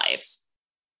about their lives.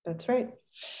 That's right.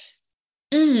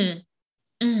 We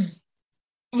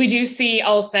do see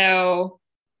also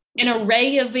an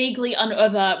array of vaguely in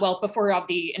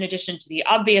addition to the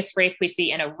obvious rape, we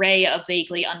see an array of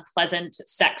vaguely unpleasant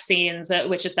sex scenes,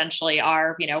 which essentially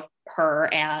are,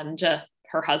 her and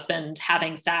her husband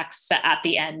having sex. At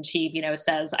the end, he,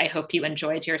 says, "I hope you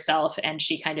enjoyed yourself." And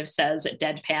she kind of says,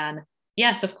 deadpan,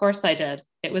 "Yes, of course I did.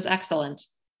 It was excellent."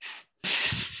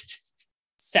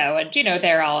 So,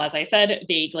 they're all, as I said,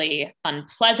 vaguely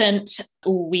unpleasant.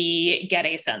 We get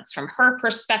a sense from her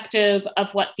perspective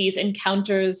of what these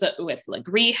encounters with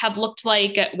Legree have looked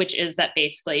like, which is that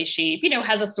basically she,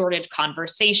 has assorted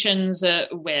conversations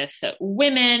with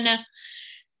women.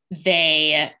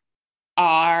 They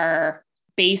are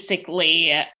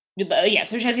basically,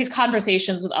 so she has these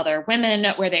conversations with other women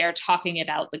where they are talking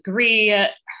about Legree.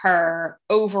 Her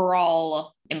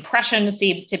overall impression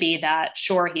seems to be that,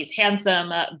 sure, he's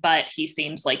handsome, but he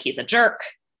seems like he's a jerk.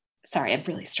 Sorry, I'm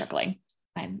really struggling.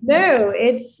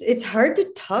 It's hard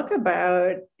to talk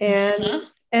about. And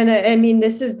I mean,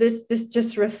 this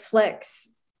just reflects,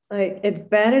 like, it's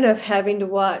bad enough having to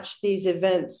watch these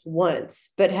events once,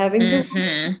 but having to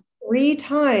watch 3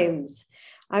 times.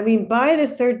 I mean, by the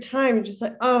 3rd time, you're just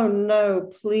like, oh no,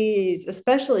 please,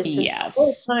 especially since the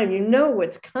whole time you know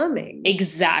what's coming.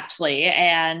 Exactly.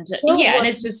 And and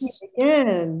it's just,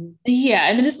 again. Yeah,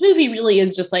 I mean, this movie really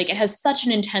is just like, it has such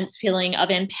an intense feeling of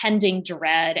impending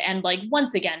dread. And like,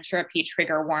 once again, to repeat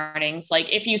trigger warnings, like,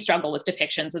 if you struggle with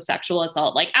depictions of sexual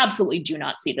assault, like, absolutely do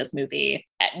not see this movie,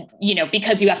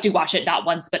 because you have to watch it not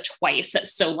once, but twice.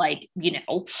 So like,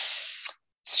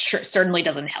 certainly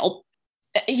doesn't help.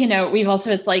 We've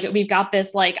also, it's like, we've got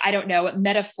this, like, I don't know,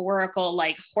 metaphorical,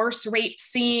 like, horse rape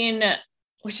scene,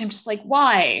 which I'm just like,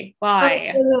 why?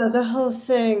 The whole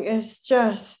thing is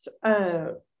just,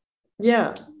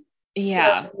 yeah.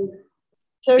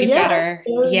 So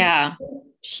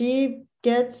she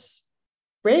gets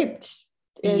raped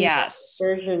in this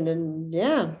version, and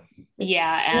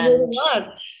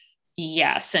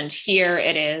yes, and here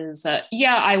it is.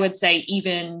 I would say,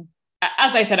 even,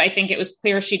 as I said, I think it was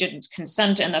clear she didn't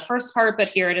consent in the first part, but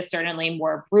here it is certainly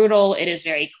more brutal. It is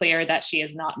very clear that she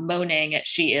is not moaning.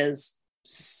 She is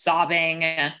sobbing.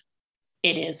 It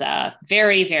is a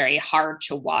very, very hard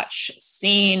to watch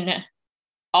scene.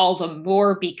 all the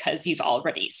more because you've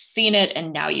already seen it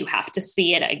and now you have to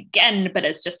see it again, but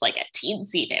it's just like a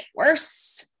teensy bit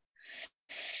worse.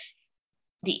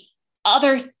 The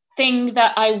other thing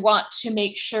that I want to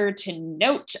make sure to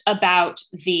note about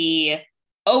the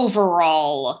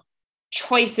overall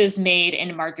choices made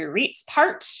in Marguerite's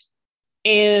part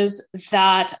is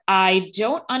that I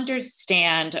don't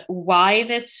understand why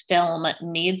this film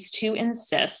needs to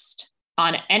insist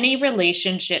on any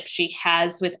relationship she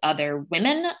has with other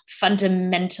women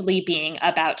fundamentally being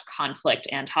about conflict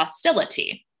and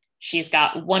hostility. She's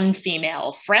got one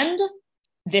female friend.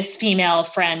 This female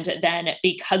friend then,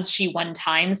 because she one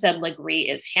time said Legree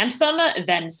is handsome,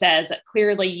 then says,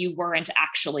 clearly you weren't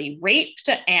actually raped,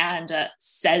 and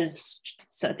says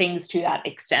things to that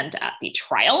extent at the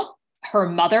trial. Her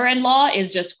mother-in-law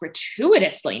is just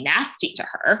gratuitously nasty to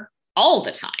her all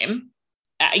the time.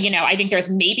 I think there's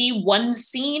maybe one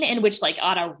scene in which, like,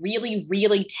 on a really,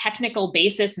 really technical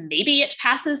basis, maybe it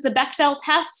passes the Bechdel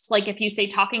test. Like, if you say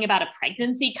talking about a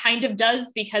pregnancy kind of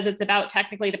does, because it's about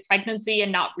technically the pregnancy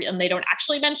and and they don't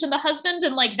actually mention the husband.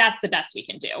 And like, that's the best we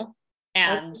can do.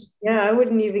 And yeah, I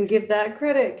wouldn't even give that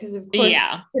credit because, of course,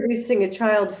 producing a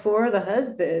child for the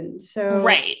husband. So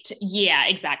right. Yeah,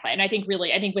 exactly. And I think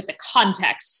with the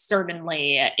context,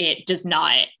 certainly it does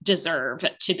not deserve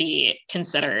to be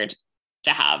considered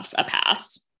to have a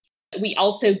pass. We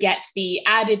also get the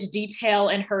added detail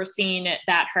in her scene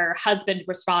that her husband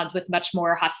responds with much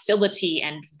more hostility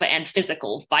and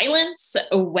physical violence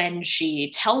when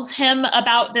she tells him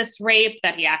about this rape,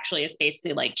 that he actually is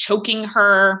basically like choking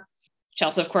her. She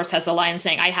also, of course, has the line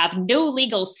saying, "I have no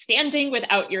legal standing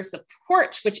without your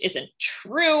support," which isn't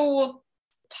true.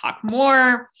 Talk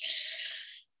more.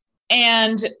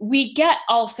 And we get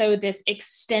also this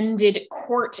extended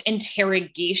court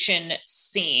interrogation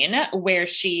scene where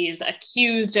she's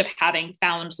accused of having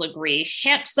found Legree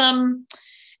handsome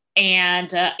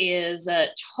and is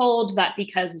told that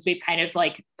because, as we've kind of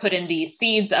like put in the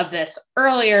seeds of this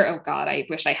earlier, oh God, I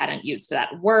wish I hadn't used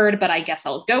that word, but I guess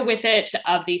I'll go with it,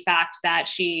 of the fact that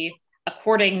she,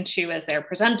 according to, as they're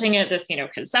presenting it, this,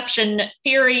 conception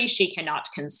theory, she cannot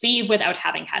conceive without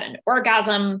having had an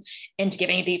orgasm, and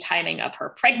giving the timing of her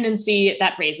pregnancy,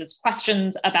 that raises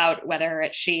questions about whether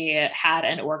she had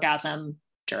an orgasm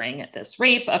during this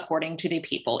rape, according to the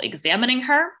people examining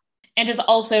her. And is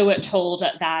also told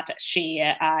that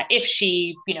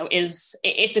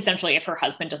if her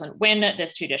husband doesn't win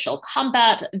this judicial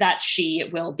combat, that she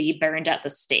will be burned at the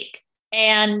stake.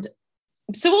 And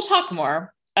so we'll talk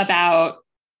more about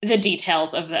the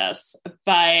details of this,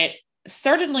 but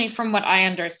certainly from what I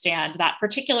understand, that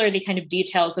particularly the kind of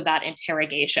details of that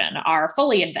interrogation are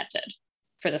fully invented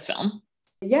for this film.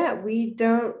 Yeah, it's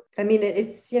a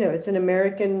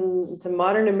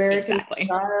modern American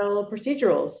style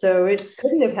procedural. So it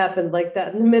couldn't have happened like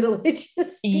that in the Middle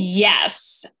Ages.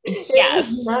 Yes.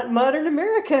 Not modern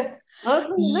America.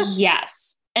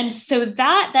 Yes. And so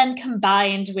that then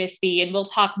combined with and we'll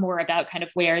talk more about kind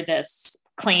of where this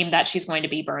claim that she's going to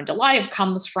be burned alive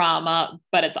comes from,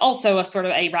 but it's also a sort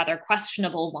of a rather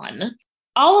questionable one.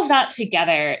 All of that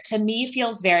together, to me,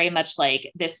 feels very much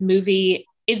like this movie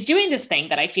is doing this thing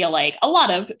that I feel like a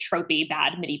lot of tropey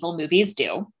bad medieval movies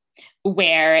do,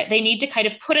 where they need to kind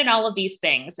of put in all of these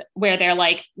things where they're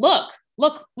like, look,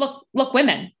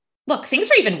 women, look, things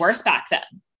were even worse back then.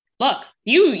 Look,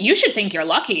 you should think you're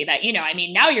lucky that,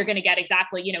 now you're going to get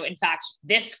exactly, in fact,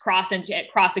 this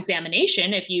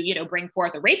cross-examination if you, bring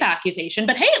forth a rape accusation.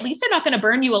 But hey, at least they're not going to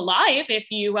burn you alive if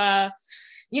you,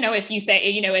 if you say,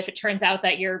 if it turns out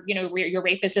that your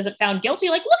rapist isn't found guilty,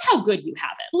 like, look how good you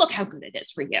have it. Look how good it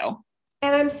is for you.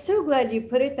 And I'm so glad you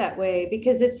put it that way,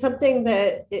 because it's something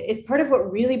that it's part of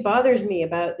what really bothers me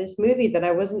about this movie that I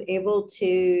wasn't able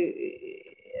to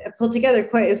pull together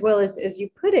quite as well as you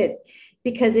put it.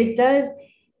 Because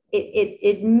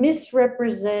it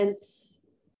misrepresents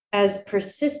as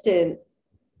persistent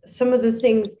some of the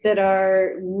things that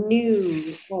are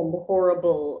new and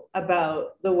horrible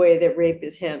about the way that rape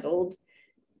is handled,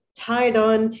 tied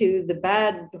on to the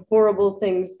bad, horrible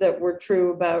things that were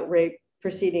true about rape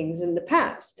proceedings in the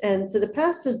past. And so the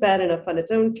past was bad enough on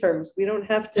its own terms. We don't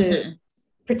have to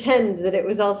pretend that it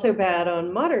was also bad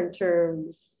on modern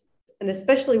terms. And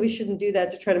especially we shouldn't do that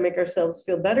to try to make ourselves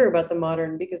feel better about the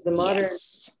modern, because the modern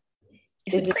is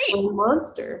a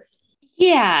monster.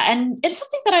 Yeah. And it's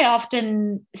something that I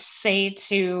often say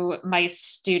to my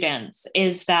students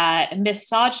is that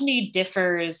misogyny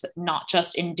differs not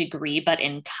just in degree, but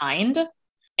in kind.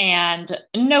 And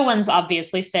no one's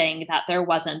obviously saying that there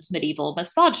wasn't medieval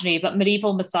misogyny, but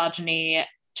medieval misogyny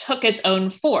took its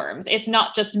own forms. It's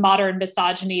not just modern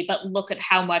misogyny, but look at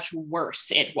how much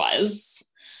worse it was.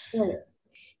 Right.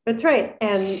 That's right.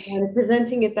 And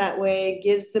presenting it that way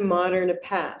gives the modern a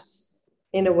pass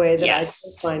in a way that I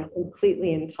find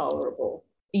completely intolerable.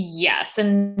 Yes,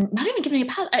 and not even giving a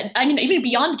pass. I mean, even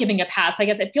beyond giving a pass, I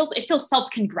guess it feels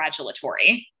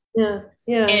self-congratulatory. Yeah.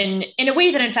 In a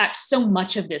way that, in fact, so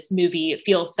much of this movie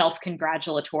feels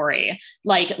self-congratulatory.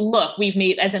 Like, look, we've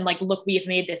made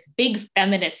this big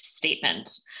feminist statement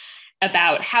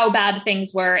about how bad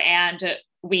things were, and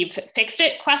we've fixed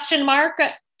it, ?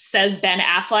 Says Ben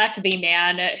Affleck, the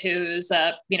man whose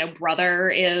brother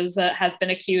has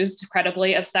been accused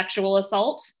credibly of sexual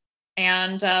assault,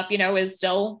 and is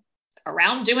still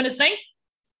around doing his thing.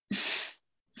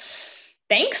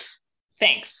 Thanks.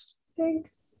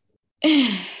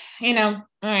 All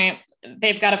right,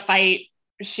 they've got to fight.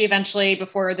 She eventually,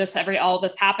 before all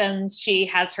this happens, she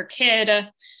has her kid.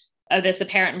 This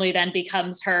apparently then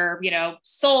becomes her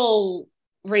sole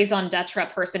raison d'etre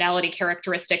personality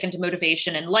characteristic and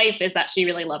motivation in life, is that she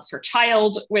really loves her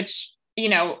child, which,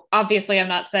 obviously I'm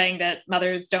not saying that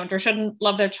mothers don't or shouldn't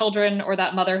love their children, or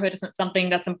that motherhood isn't something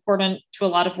that's important to a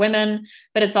lot of women,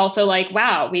 but it's also like,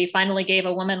 wow, we finally gave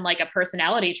a woman like a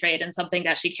personality trait and something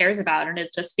that she cares about, and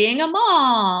it's just being a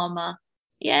mom.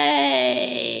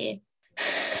 Yay.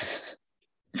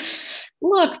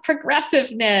 Look,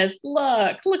 progressiveness.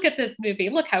 Look at this movie.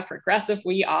 Look how progressive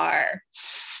we are.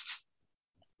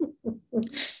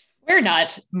 We're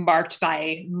not marked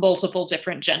by multiple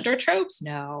different gender tropes.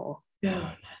 No.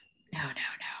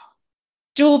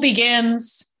 Duel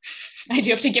begins. I do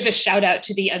have to give a shout out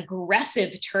to the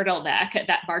aggressive turtleneck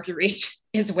that Marguerite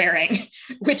is wearing,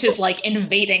 which is like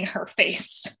invading her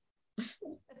face.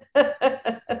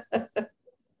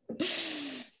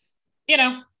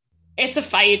 It's a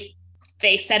fight.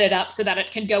 They set it up so that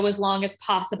it can go as long as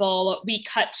possible. We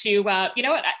cut to, what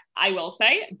I will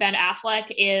say, Ben Affleck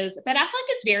is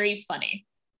very funny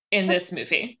in this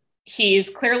movie. He's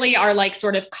clearly our like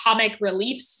sort of comic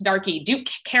relief, snarky Duke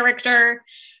character.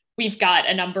 We've got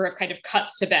a number of kind of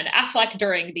cuts to Ben Affleck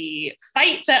during the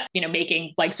fight,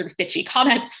 making like sort of bitchy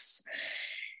comments.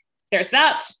 There's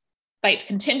that. Fight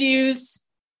continues.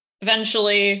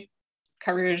 Eventually,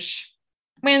 Carrouge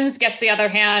wins, gets the other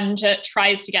hand,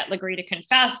 tries to get Legree to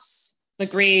confess.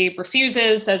 Legree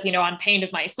refuses, says, on pain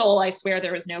of my soul, I swear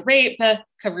there was no rape.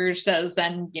 Carrouge says,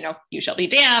 then, you shall be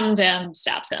damned, and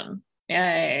stabs him.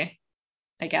 Yay,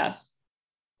 I guess.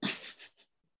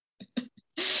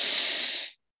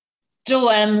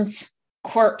 Duel ends,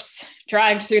 corpse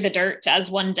dragged through the dirt, as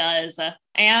one does.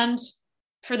 And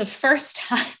for the first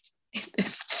time in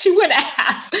this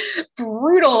 2.5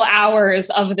 brutal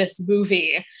hours of this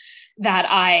movie that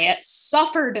I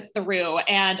suffered through,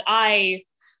 and I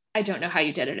don't know how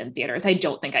you did it in theaters. I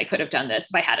don't think I could have done this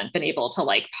if I hadn't been able to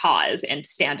like pause and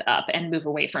stand up and move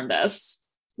away from this.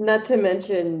 Not to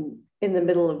mention in the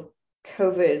middle of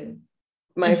COVID,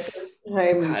 my first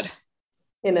time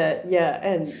and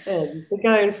the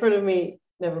guy in front of me,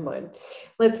 never mind.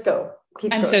 Let's go.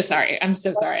 I'm so sorry. I'm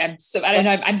so sorry. I'm so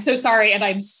sorry. And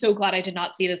I'm so glad I did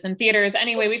not see this in theaters.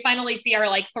 Anyway, we finally see our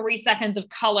like 3 seconds of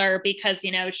color because,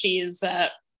 she's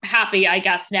happy, I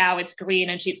guess now it's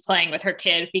green and she's playing with her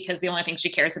kid because the only thing she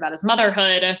cares about is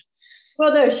motherhood.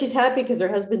 Well, no, she's happy because her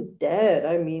husband's dead.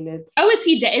 I mean, it's... Oh, is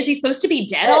he dead? Is he supposed to be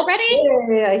dead already?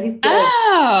 Yeah, he's dead.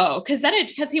 Oh,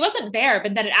 because he wasn't there,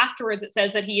 but then afterwards it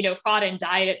says that he, fought and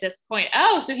died at this point.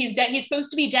 Oh, so he's dead. He's supposed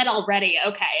to be dead already.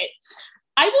 Okay.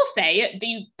 I will say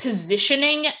the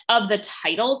positioning of the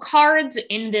title cards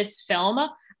in this film,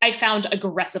 I found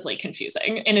aggressively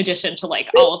confusing in addition to like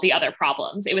all of the other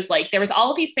problems. It was like, there was all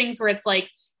of these things where it's like,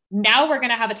 now we're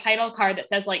going to have a title card that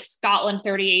says like Scotland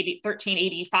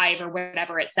 1385 or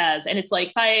whatever it says. And it's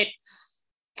like, but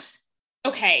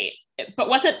okay, but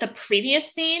wasn't the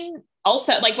previous scene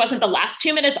also like, wasn't the last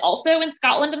 2 minutes also in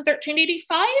Scotland in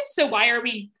 1385? So why are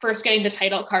we first getting the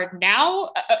title card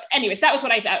now? Anyways, that was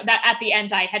what I thought. That at the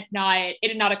end, it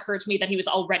did not occur to me that he was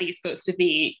already supposed to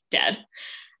be dead.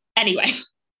 Anyway,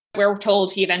 we're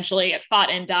told he eventually fought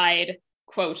and died,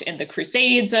 quote, in the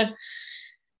Crusades.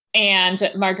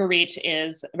 And Marguerite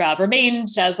remained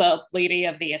as a lady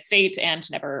of the estate and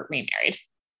never remarried.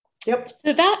 Yep.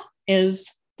 So that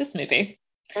is this movie.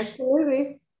 That's the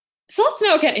movie. So let's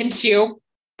now get into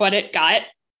what it got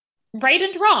right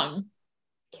and wrong.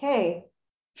 Okay.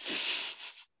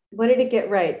 What did it get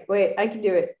right? Wait, I can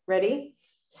do it. Ready?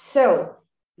 So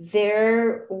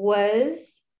there was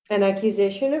an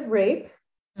accusation of rape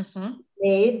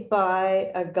made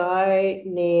by a guy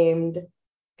named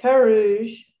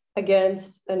Carrouge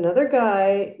against another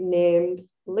guy named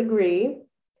Legree.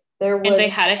 And they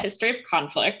had a history of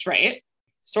conflict, right?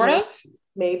 Sort of?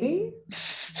 Maybe.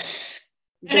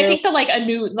 And I think the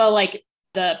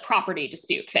the property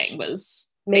dispute thing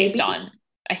was Maybe. based on.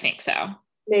 I think so.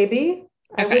 Maybe.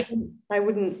 Okay. I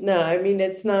wouldn't know. I mean,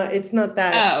 it's not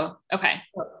that. Oh, okay.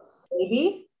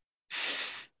 Maybe.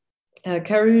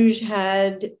 Carouge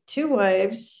had 2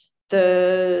 wives.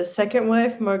 The second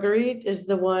wife, Marguerite, is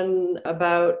the one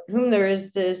about whom there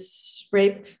is this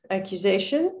rape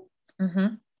accusation.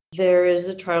 Mm-hmm. There is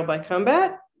a trial by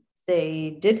combat.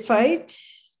 They did fight.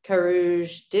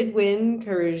 Carouge did win.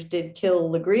 Carouge did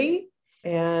kill Legree.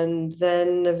 And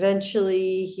then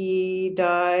eventually he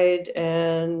died,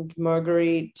 and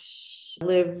Marguerite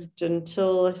lived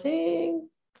until, I think,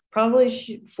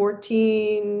 probably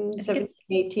 14, 17,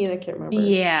 18. I can't remember.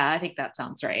 Yeah, I think that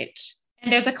sounds right.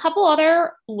 And there's a couple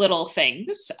other little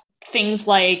things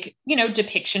like,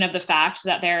 depiction of the fact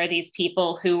that there are these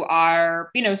people who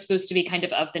are, supposed to be kind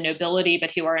of the nobility,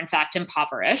 but who are in fact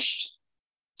impoverished.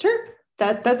 Sure.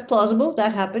 That's plausible.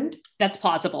 That happened. That's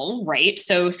plausible, right?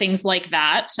 So things like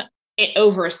that. It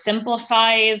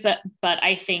oversimplifies, but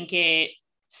I think it's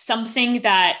something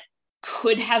that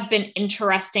could have been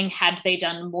interesting had they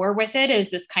done more with it,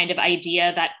 is this kind of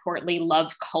idea that courtly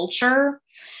love culture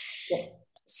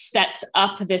sets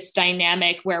up this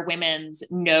dynamic where women's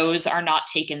no's are not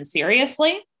taken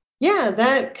seriously. Yeah,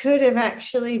 that could have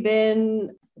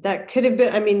been,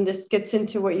 I mean, this gets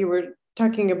into what you were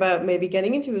talking about, maybe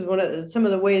getting into, is some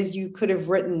of the ways you could have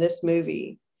written this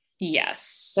movie.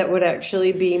 Yes. That would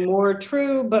actually be more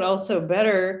true, but also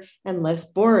better and less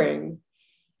boring.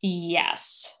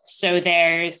 Yes. So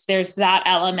there's that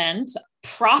element.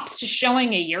 Props to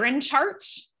showing a urine chart.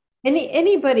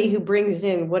 Anybody who brings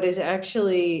in what is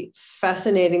actually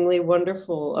fascinatingly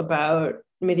wonderful about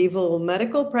medieval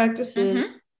medical practices.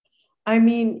 Mm-hmm. I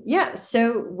mean, yeah.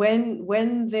 So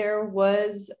when there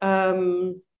was a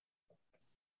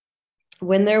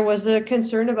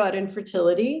concern about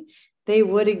infertility, they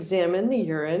would examine the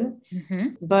urine, mm-hmm.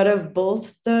 but of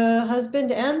both the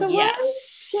husband and the wife.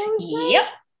 Yep.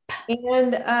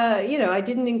 And I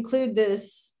didn't include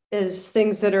this as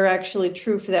things that are actually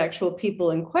true for the actual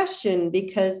people in question,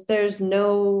 because there's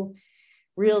no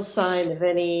real sign of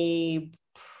any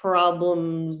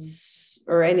problems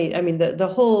or any. I mean, the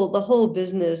whole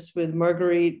business with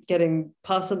Marguerite getting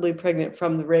possibly pregnant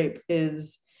from the rape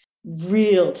is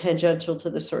real tangential to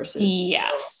the sources.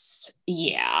 Yes.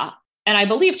 Yeah. And I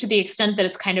believe, to the extent that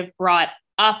it's kind of brought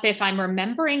up, if I'm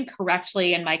remembering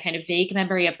correctly in my kind of vague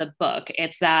memory of the book,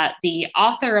 it's that the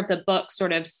author of the book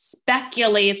sort of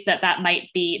speculates that might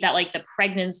be that, like, the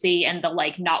pregnancy and the,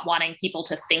 like, not wanting people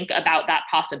to think about that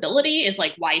possibility is,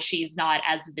 like, why she's not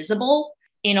as visible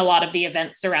in a lot of the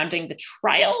events surrounding the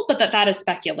trial, but that is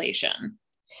speculation.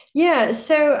 Yeah.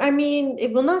 So, I mean,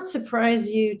 it will not surprise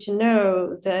you to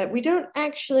know that we don't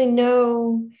actually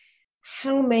know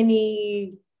how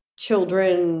many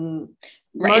children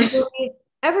Marguerite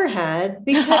ever had,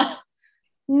 because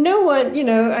no one,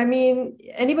 I mean,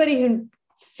 anybody who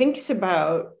thinks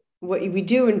about what we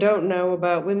do and don't know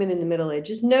about women in the Middle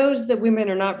Ages knows that women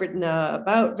are not written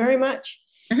about very much.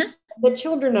 Mm-hmm. The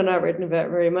children are not written about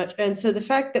very much. And so the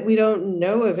fact that we don't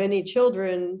know of any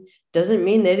children doesn't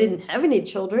mean they didn't have any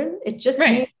children. It just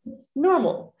means it's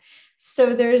normal.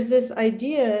 So there's this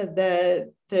idea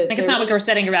that like, it's not like we're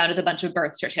sitting around with a bunch of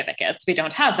birth certificates. We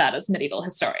don't have that as medieval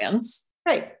historians.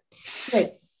 Right.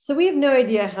 So we have no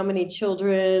idea how many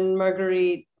children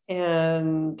Marguerite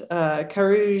and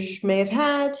Carouge may have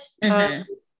had. Mm-hmm.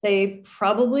 They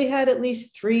probably had at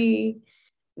least 3.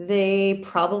 They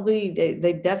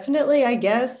definitely, I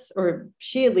guess, or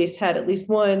she at least had at least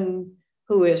one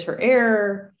who is her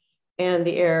heir and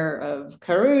the heir of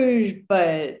Carouge.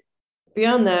 But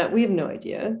beyond that, we have no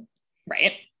idea.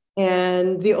 Right.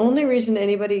 And the only reason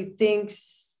anybody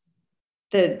thinks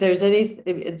that there's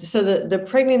so the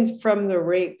pregnant from the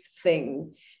rape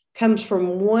thing comes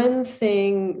from one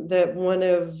thing that one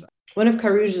of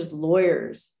Carouge's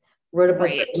lawyers wrote about,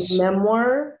 a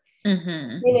memoir.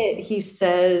 Mm-hmm. In it, he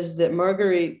says that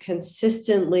Marguerite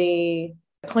consistently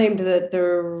claimed that the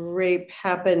rape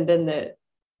happened and that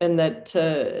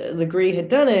Legree had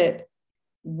done it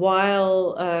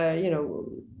while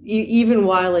even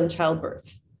while in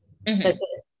childbirth. Mm-hmm. That's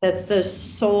it. That's the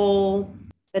sole.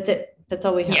 That's it. That's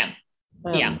all we have.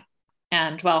 Yeah.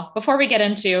 And well, before we get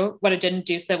into what it didn't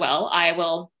do so well, I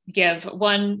will give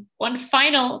one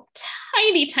final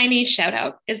tiny shout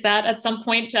out, is that at some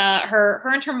point her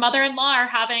and her mother-in-law are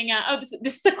having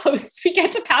this is the closest we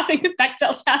get to passing the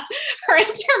Bechdel test. Her and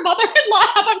her mother-in-law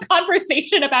have a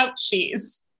conversation about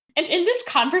cheese. And in this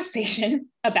conversation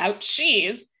about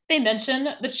cheese, they mention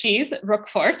the cheese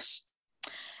Roquefort.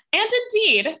 And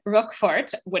indeed,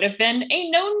 Roquefort would have been a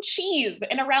known cheese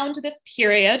in around this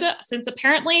period, since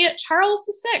apparently Charles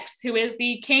VI, who is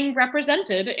the king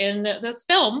represented in this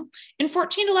film, in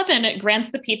 1411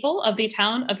 grants the people of the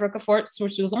town of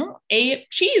Roquefort-sur-Soulzon a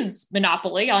cheese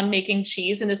monopoly on making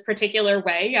cheese in this particular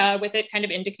way, with it kind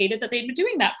of indicated that they'd been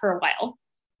doing that for a while.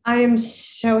 I am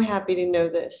so happy to know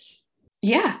this.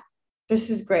 Yeah. This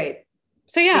is great.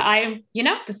 So yeah,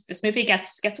 this movie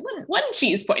gets one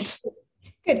cheese point.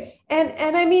 Good.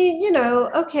 And I mean,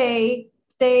 okay,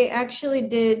 they actually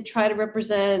did try to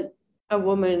represent a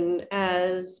woman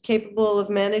as capable of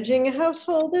managing a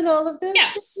household and all of this.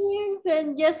 Yes.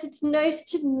 And yes, it's nice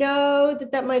to know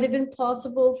that might have been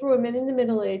plausible for women in the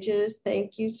Middle Ages.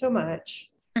 Thank you so much.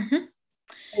 Mm-hmm.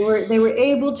 They were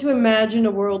able to imagine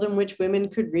a world in which women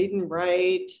could read and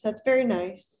write. That's very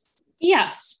nice.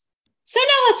 Yes. So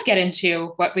now let's get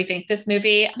into what we think this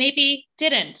movie maybe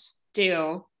didn't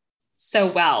do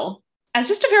so well. As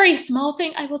just a very small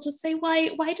thing, I will just say, why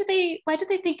do they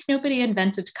think nobody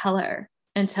invented color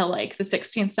until like the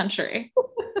 16th century?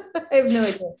 I have no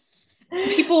idea.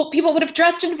 People would have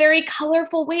dressed in very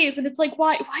colorful ways, and it's like,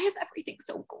 why is everything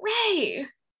so gray?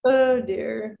 Oh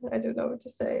dear, I don't know what to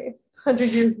say.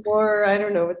 100 years more, I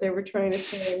don't know what they were trying to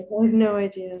say. I have no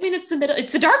idea. I mean, it's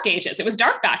the Dark Ages. It was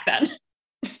dark back then.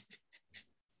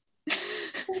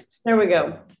 There we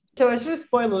go. So I sort of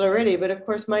spoiled it already, but of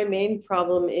course my main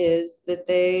problem is that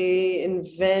they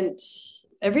invent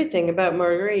everything about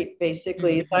Marguerite,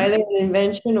 basically. It's either an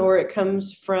invention or it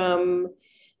comes from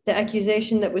the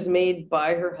accusation that was made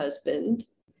by her husband.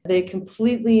 They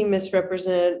completely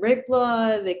misrepresent rape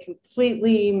law. They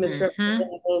completely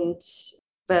misrepresent,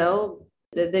 well,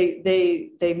 they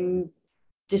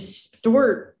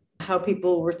distort how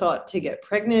people were thought to get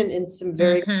pregnant in some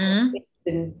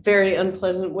very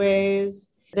unpleasant ways.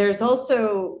 There's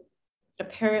also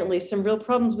apparently some real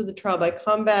problems with the trial by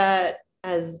combat,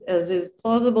 as is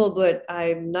plausible, but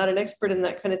I'm not an expert in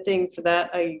that kind of thing. For that,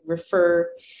 I refer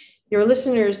your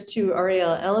listeners to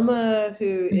Ariel Elema,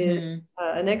 who is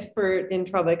an expert in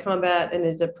trial by combat and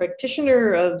is a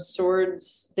practitioner of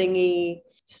swords thingy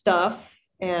stuff,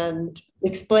 and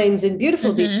explains in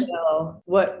beautiful detail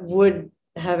what would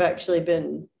have actually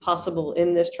been possible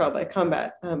in this trial by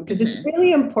combat, because it's a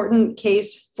really important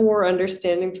case for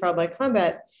understanding trial by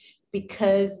combat,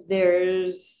 because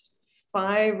there's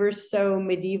 5 or so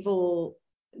medieval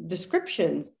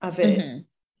descriptions of it,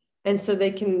 and so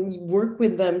they can work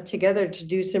with them together to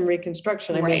do some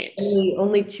reconstruction. I mean,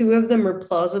 only 2 of them are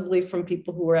plausibly from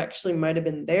people who were actually might have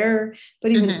been there,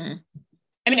 but even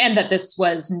I mean, and that this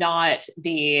was not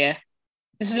in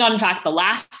fact the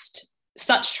last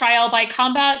such trial by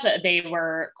combat. They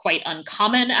were quite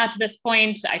uncommon at this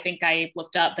point. I think I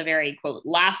looked up the very quote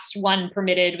last one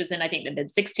permitted was in, I think, the mid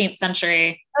 16th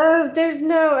century. Oh, there is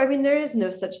no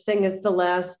such thing as the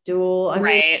last duel. I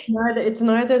mean, it's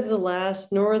neither the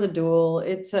last nor the duel.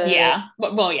 It's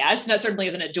it's not, certainly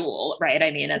isn't a duel, right?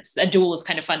 I mean, a duel is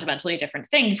kind of fundamentally a different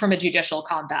thing from a judicial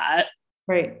combat.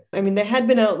 Right. I mean, they had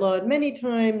been outlawed many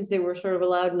times. They were sort of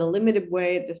allowed in a limited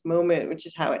way at this moment, which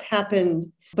is how it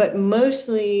happened. But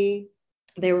mostly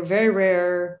they were very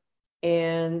rare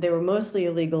and they were mostly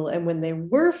illegal. And when they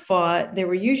were fought, they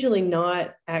were usually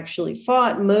not actually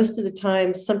fought. Most of the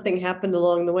time, something happened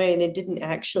along the way and it didn't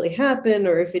actually happen.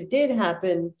 Or if it did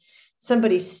happen,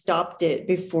 somebody stopped it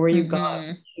before you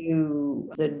got to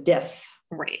the death.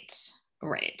 Right.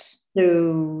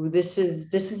 So this is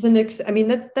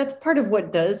that's part of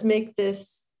what does make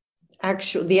this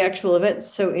the actual event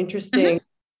so interesting,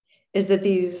 is that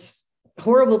these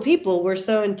horrible people were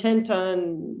so intent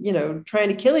on, trying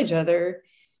to kill each other,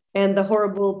 and the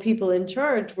horrible people in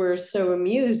charge were so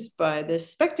amused by this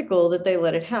spectacle that they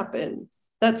let it happen.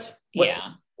 That's what's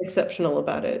exceptional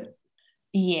about it.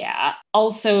 Yeah.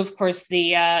 Also, of course,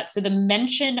 the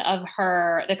mention of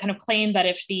her, the kind of claim that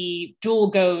if the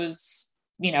duel goes,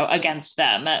 against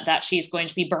them, that she's going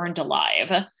to be burned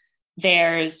alive.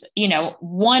 There's,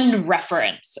 one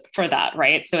reference for that,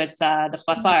 right? So it's the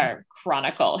Froissart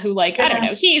Chronicle, who, I don't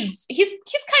know, he's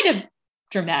kind of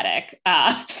dramatic.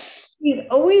 He's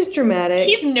always dramatic.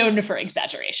 He's known for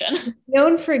exaggeration.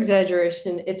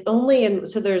 It's only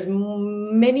so there's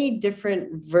many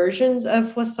different versions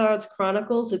of Froissart's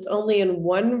Chronicles. It's only in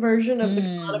one version of the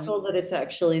Chronicle that it's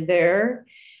actually there.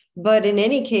 But in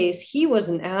any case, he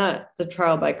wasn't at the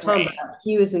trial by combat. Right.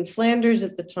 He was in Flanders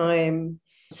at the time.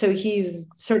 So he's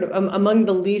sort of among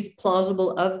the least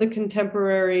plausible of the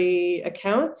contemporary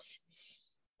accounts.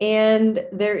 And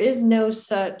there is no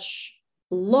such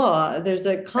law. There's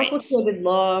a complicated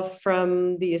law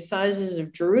from the Assizes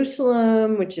of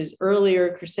Jerusalem, which is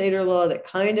earlier Crusader law, that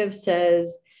kind of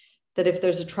says that if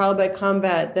there's a trial by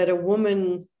combat that a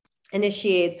woman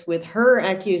initiates with her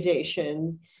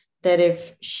accusation, that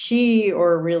if she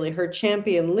or really her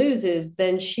champion loses,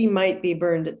 then she might be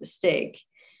burned at the stake.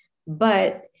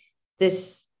 But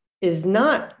this is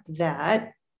not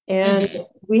that. And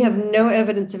we have no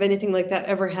evidence of anything like that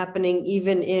ever happening,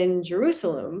 even in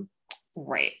Jerusalem.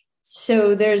 Right.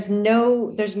 So there's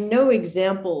no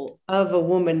example of a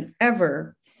woman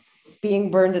ever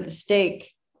being burned at the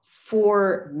stake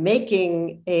for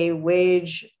making a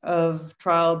wage of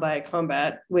trial by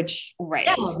combat, which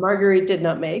Marguerite did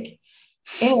not make.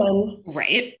 And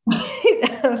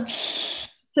so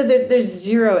there's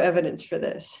zero evidence for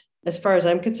this, as far as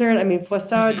I'm concerned. I mean,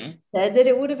 Fouassard said that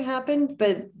it would have happened,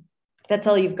 but that's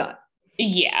all you've got.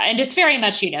 Yeah, and it's very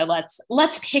much,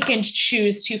 let's pick and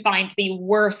choose to find the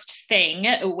worst thing,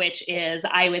 which is,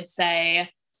 I would say,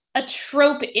 a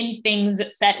trope in things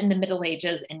set in the Middle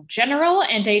Ages in general,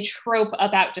 and a trope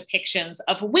about depictions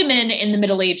of women in the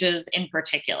Middle Ages in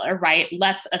particular, right?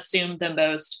 Let's assume the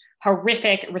most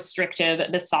horrific, restrictive,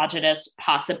 misogynist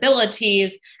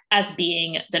possibilities as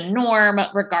being the norm,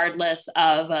 regardless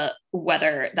of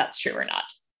whether that's true or not.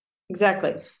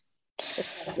 Exactly.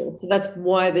 So that's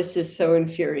why this is so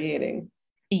infuriating.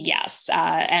 Yes.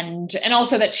 And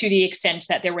also that to the extent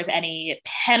that there was any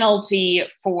penalty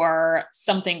for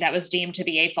something that was deemed to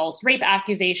be a false rape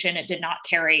accusation, it did not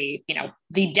carry,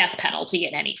 the death penalty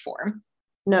in any form.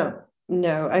 No.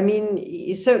 I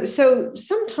mean, so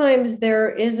sometimes there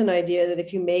is an idea that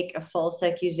if you make a false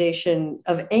accusation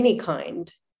of any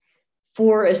kind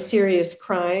for a serious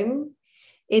crime,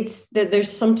 it's that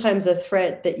there's sometimes a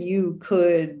threat that you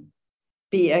could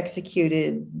be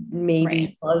executed,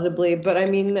 maybe plausibly, but I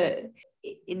mean that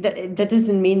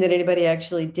doesn't mean that anybody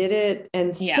actually did it.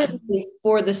 And certainly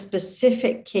for the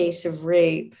specific case of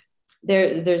rape,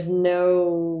 there's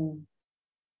no.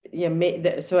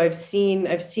 So I've seen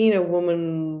a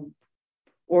woman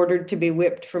ordered to be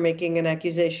whipped for making an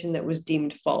accusation that was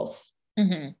deemed false,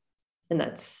 and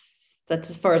that's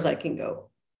as far as I can go.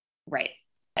 Right.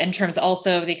 In terms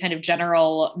also of the kind of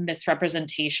general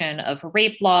misrepresentation of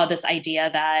rape law, this idea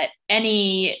that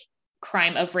any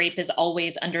crime of rape is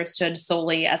always understood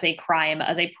solely as a crime,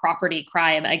 as a property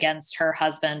crime against her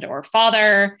husband or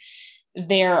father.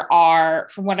 There are,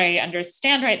 from what I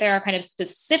understand, there are kind of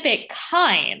specific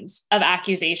kinds of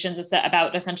accusations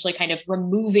about essentially kind of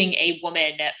removing a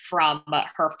woman from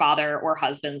her father or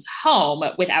husband's home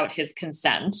without his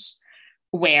consent,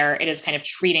 where it is kind of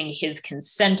treating his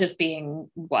consent as being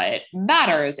what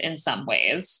matters in some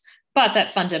ways, but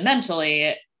that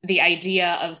fundamentally the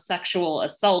idea of sexual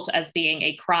assault as being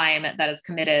a crime that is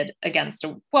committed against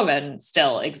a woman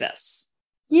still exists.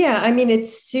 Yeah, I mean,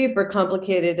 it's super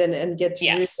complicated and gets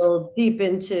real deep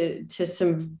into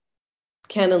some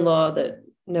canon law that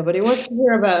nobody wants to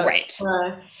hear about. Right.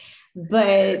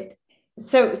 But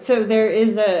so there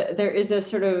is a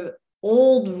sort of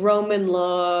old Roman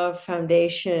law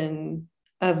foundation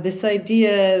of this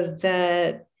idea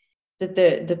that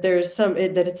there's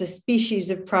that it's a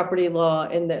species of property law,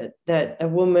 and that a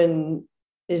woman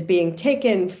is being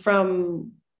taken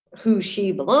from who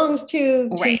she belongs to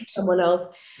someone else.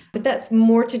 But that's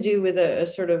more to do with a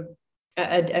sort of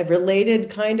a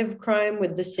related kind of crime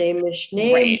with the same-ish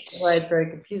name. Right. That's why it's very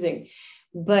confusing.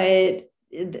 But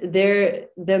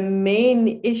the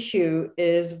main issue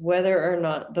is whether or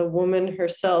not the woman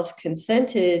herself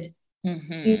consented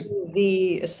to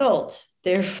the assault.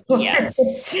 Therefore,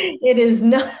 it is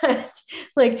not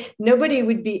like nobody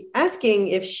would be asking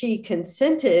if she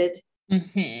consented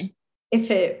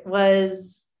if it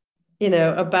was,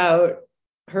 about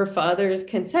her father's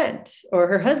consent or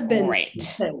her husband's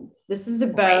consent. This is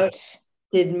about,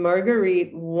 did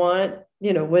Marguerite want,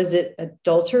 was it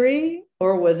adultery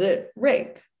or was it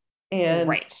rape? And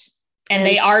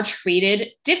they are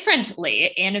treated differently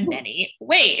in many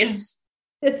ways.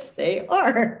 Yes, they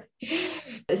are.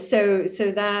 So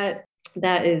that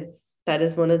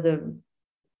is one of the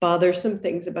bothersome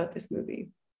things about this movie.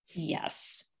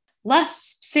 Yes.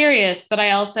 Less serious, but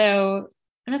I also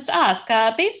must ask,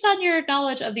 based on your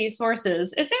knowledge of these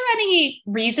sources, is there any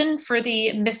reason for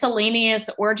the miscellaneous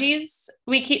orgies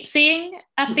we keep seeing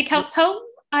at the Count's home?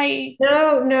 No.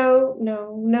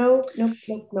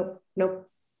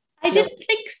 I didn't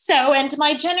think so. And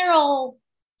my general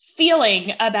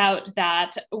feeling about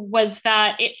that was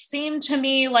that it seemed to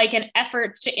me like an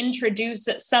effort to introduce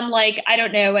some,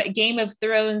 Game of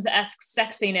Thrones-esque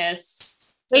sexiness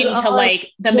into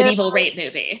the medieval rape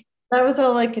movie. That was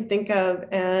all I could think of.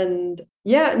 And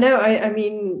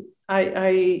I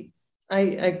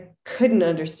couldn't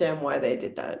understand why they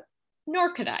did that.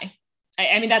 Nor could I.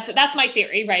 I mean, that's my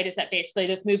theory, right? Is that basically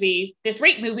this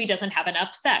rape movie doesn't have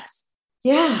enough sex.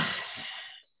 Yeah.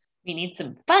 We need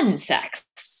some fun sex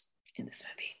in this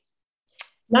movie.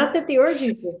 Not that the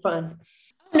orgies were fun.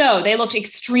 No, they looked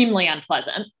extremely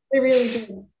unpleasant. They really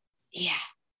did. Yeah.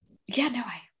 Yeah, no,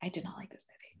 I did not like this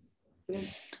movie. Yeah.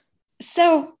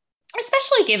 So,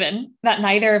 especially given that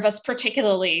neither of us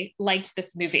particularly liked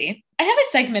this movie, I have a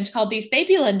segment called the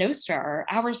Fabula Nostra, or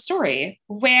Our Story,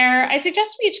 where I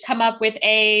suggest we each come up with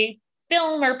a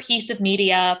film or piece of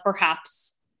media,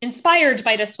 perhaps inspired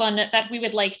by this one, that we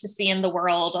would like to see in the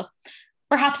world,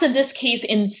 perhaps in this case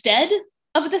instead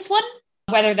of this one,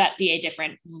 whether that be a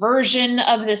different version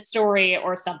of this story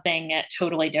or something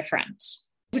totally different.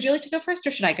 Would you like to go first,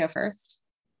 or should I go first?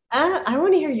 I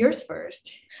want to hear yours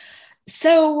first.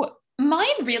 So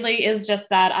mine really is just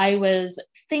that I was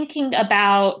thinking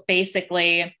about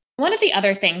basically one of the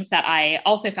other things that I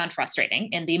also found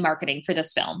frustrating in the marketing for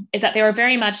this film is that they were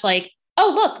very much like,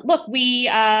 oh, look,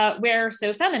 we're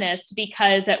so feminist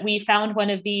because we found one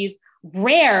of these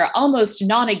rare, almost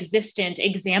non-existent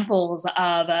examples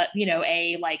of,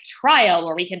 a like trial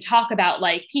where we can talk about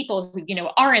like people who,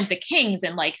 aren't the kings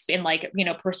and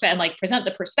present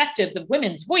the perspectives of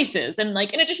women's voices. And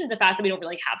like, in addition to the fact that we don't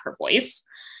really have her voice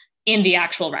in the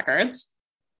actual records,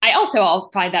 I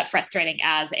also find that frustrating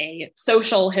as a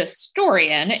social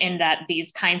historian in that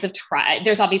these kinds of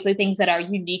there's obviously things that are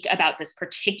unique about this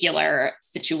particular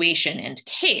situation and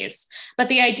case, but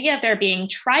the idea of there being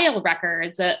trial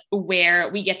records where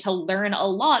we get to learn a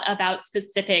lot about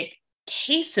specific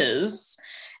cases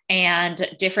and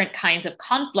different kinds of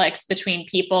conflicts between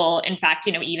people, in fact,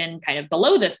 even kind of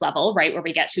below this level, right, where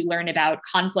we get to learn about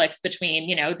conflicts between,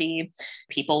 the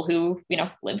people who,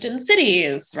 lived in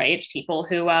cities, right, people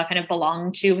who kind of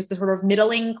belong to the sort of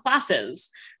middling classes.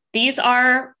 These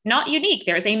are not unique.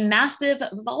 There's a massive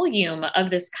volume of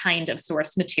this kind of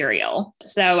source material.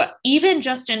 So even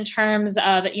just in terms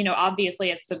of, obviously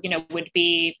it's,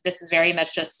 this is very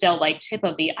much just still like tip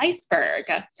of the iceberg.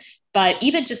 But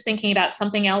even just thinking about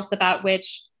something else about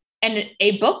which, and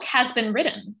a book has been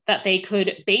written that they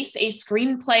could base a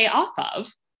screenplay off of,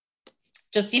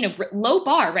 just, low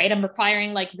bar, right? I'm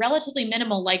requiring like relatively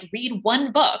minimal, like read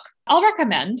one book. I'll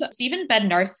recommend Stephen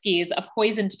Bednarski's A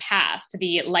Poisoned Past,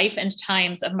 The Life and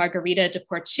Times of Margarita de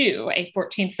Porto, a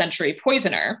 14th century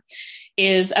poisoner,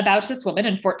 is about this woman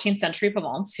in 14th century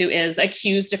Provence who is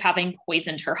accused of having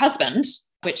poisoned her husband,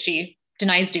 which she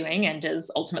denies doing and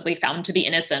is ultimately found to be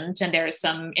innocent. And there are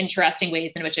some interesting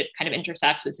ways in which it kind of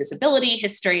intersects with disability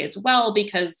history as well,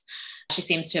 because she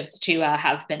seems to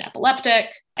have been epileptic.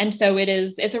 And so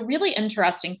it's a really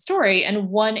interesting story, and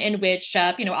one in which,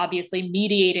 obviously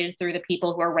mediated through the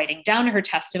people who are writing down her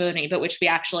testimony, but which we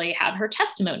actually have her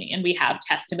testimony, and we have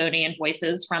testimony and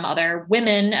voices from other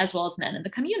women as well as men in the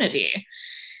community.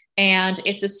 And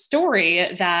it's a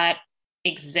story that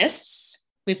exists.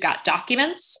 We've got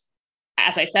documents.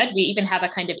 As I said, we even have a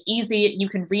kind of easy, you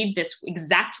can read this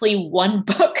exactly one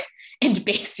book and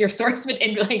base your source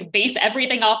and like base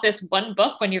everything off this one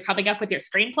book when you're coming up with your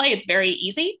screenplay. It's very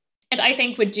easy. And I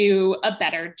think would do a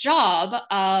better job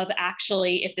of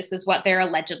actually, if this is what they're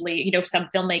allegedly, some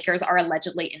filmmakers are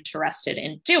allegedly interested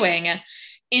in doing,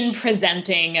 in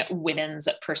presenting women's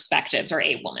perspectives or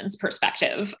a woman's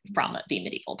perspective from the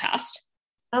medieval past.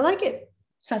 I like it.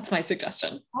 So that's my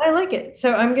suggestion. I like it.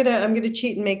 So I'm gonna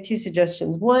cheat and make two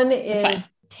suggestions. One is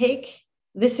take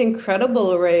this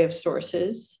incredible array of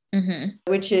sources,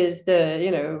 which is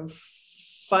the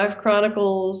 5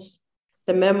 Chronicles,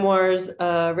 the memoirs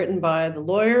written by the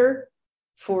lawyer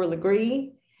for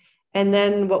Legree, and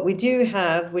then what we do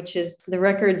have, which is the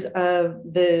records of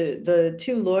the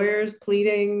 2 lawyers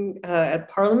pleading at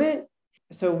Parliament.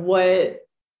 So what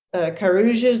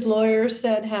Carouge's lawyer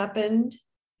said happened,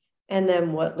 and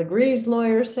then what Legree's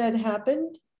lawyer said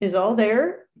happened is all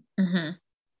there.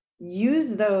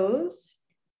 Use those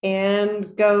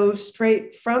and go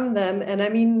straight from them. And I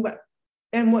mean,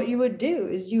 and what you would do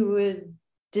is you would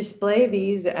display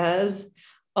these as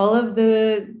all of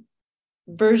the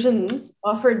versions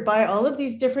offered by all of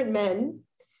these different men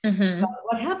about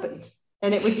what happened.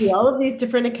 And it would be all of these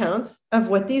different accounts of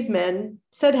what these men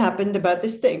said happened about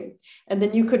this thing. And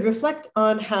then you could reflect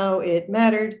on how it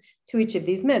mattered to each of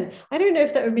these men. I don't know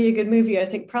if that would be a good movie. I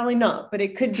think probably not, but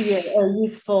it could be a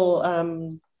useful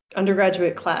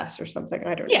undergraduate class or something.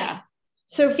 I don't know. Yeah.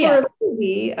 So for a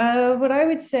movie, what I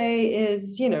would say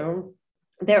is,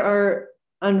 there are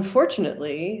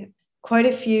unfortunately quite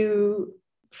a few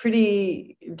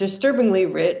pretty disturbingly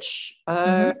rich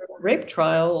rape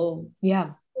trial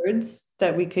words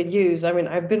that we could use. I mean,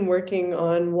 I've been working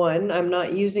on one. I'm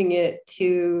not using it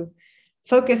to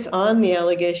focus on the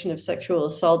allegation of sexual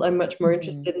assault. I'm much more Mhm.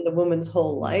 interested in the woman's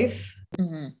whole life.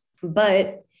 Mhm.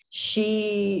 But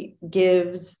she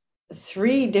gives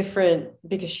three different,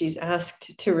 because she's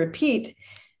asked to repeat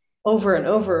over and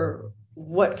over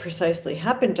what precisely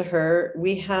happened to her.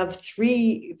 We have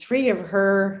three of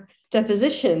her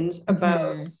depositions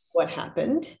about Mhm. what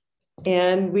happened.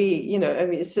 And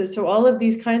so all of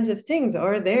these kinds of things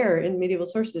are there in medieval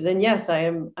sources. And yes,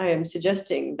 I am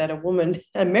suggesting that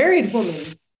a married woman,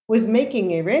 was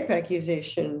making a rape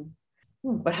accusation.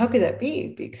 But how could that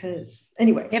be? Because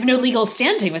anyway, They have no legal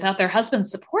standing without their husband's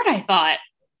support, I thought.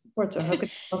 support. So how could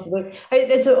it possibly?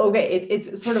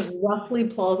 It's sort of roughly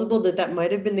plausible that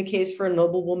might have been the case for a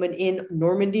noblewoman in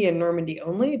Normandy and Normandy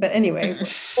only. But anyway,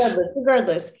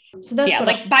 regardless. So that's what.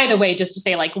 Like, by the way, just to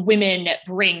say, like, women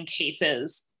bring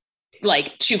cases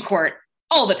like to court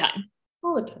all the time.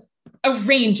 All the time. A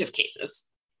range of cases.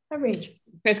 A range.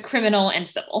 Both criminal and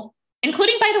civil,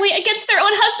 including, by the way, against their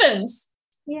own husbands.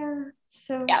 Yeah.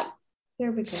 So yeah,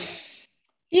 there we go.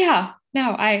 Yeah.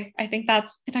 No, I think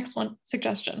that's an excellent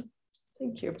suggestion.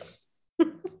 Thank you.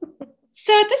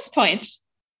 So at this point,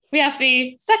 we have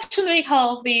the section that we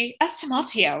call the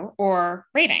estimatio, or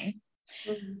rating,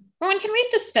 where one can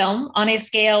rate this film on a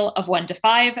scale of 1 to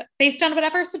 5 based on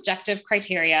whatever subjective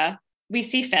criteria we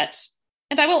see fit.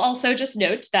 And I will also just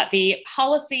note that the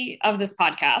policy of this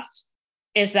podcast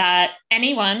is that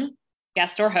anyone,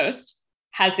 guest or host,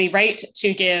 has the right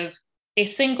to give a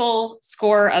single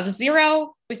score of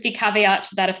 0, with the caveat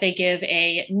that if they give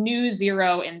a new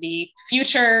 0 in the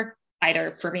future,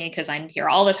 either for me because I'm here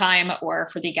all the time, or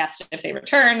for the guest if they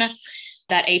return,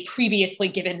 that a previously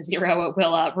given 0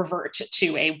 will revert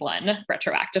to a 1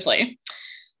 retroactively.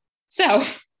 So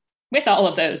with all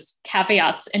of those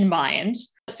caveats in mind,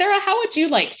 Sarah, how would you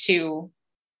like to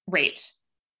rate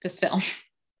this film?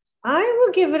 I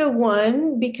will give it a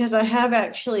 1 because I have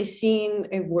actually seen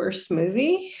a worse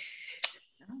movie.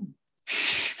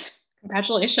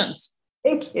 Congratulations.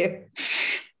 Thank you.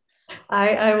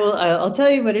 I'll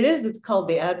tell you what it is. It's called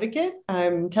The Advocate.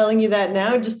 I'm telling you that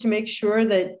now just to make sure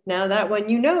that now that one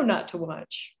you know not to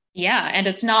watch. Yeah, and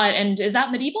it's not, and is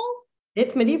that medieval?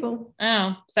 It's medieval.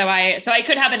 Oh, so I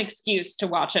could have an excuse to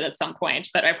watch it at some point,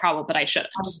 but I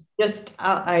shouldn't.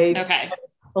 I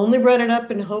only brought it up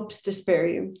in hopes to spare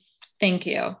you. Thank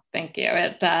you.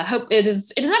 It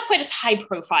is not quite as high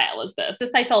profile as this.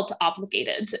 This I felt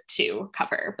obligated to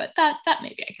cover, but that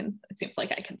maybe I can. It seems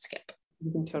like I can skip.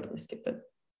 You can totally skip it.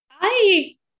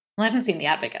 I haven't seen The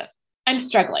Advocate. I'm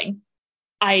struggling.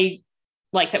 I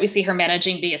like that we see her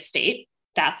managing the estate.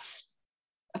 That's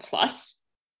a plus.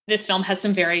 This film has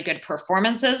some very good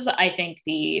performances. I think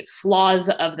the flaws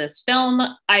of this film,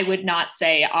 I would not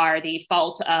say are the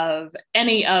fault of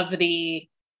any of the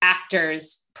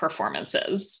actors'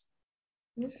 performances,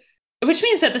 which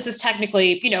means that this is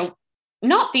technically,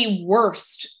 not the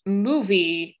worst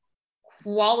movie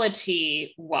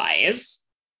quality-wise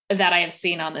that I have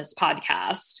seen on this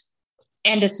podcast.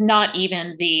 And it's not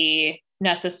even the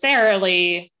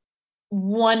necessarily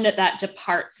one that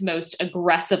departs most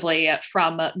aggressively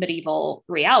from medieval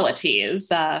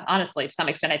realities. Honestly, to some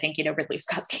extent, I think, Ridley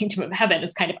Scott's Kingdom of Heaven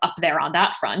is kind of up there on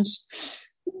that front.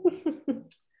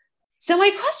 So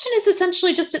my question is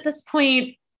essentially just at this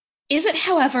point, is it,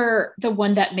 however, the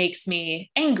one that makes me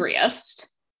angriest?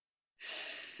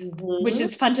 Which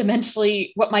is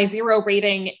fundamentally what my 0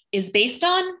 rating is based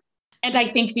on. And I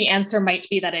think the answer might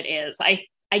be that it is. I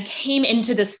came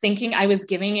into this thinking I was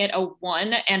giving it a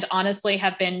 1, and honestly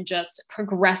have been just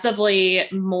progressively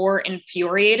more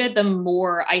infuriated the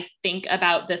more I think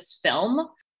about this film.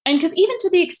 And because even to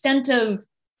the extent of,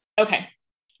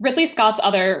 Ridley Scott's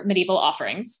other medieval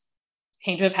offerings,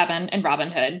 Kingdom of Heaven and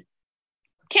Robin Hood,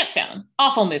 can't stand them.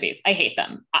 Awful movies. I hate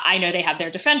them. I know they have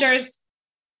their defenders.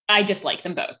 I dislike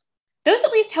them both. Those,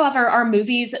 at least, however, are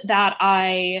movies that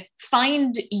I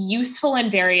find useful in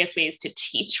various ways to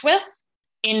teach with,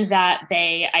 in that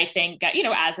they, I think,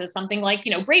 as is something like,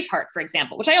 Braveheart, for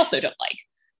example, which I also don't like,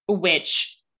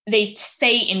 which they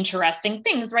say interesting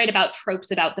things, right, about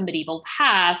tropes about the medieval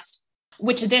past,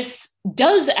 which this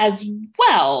does as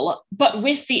well, but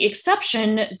with the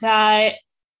exception that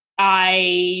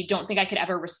I don't think I could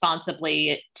ever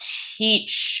responsibly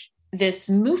teach this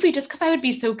movie, just because I would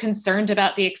be so concerned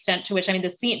about the extent to which,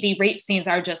 the rape scenes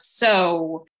are just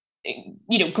so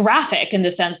graphic in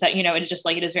the sense that, it's just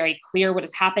like, it is very clear what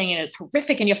is happening and it's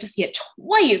horrific and you have to see it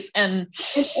twice. And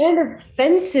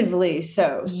offensively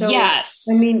so. Yes.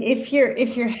 I mean, if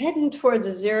you're heading towards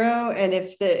a zero and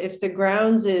if the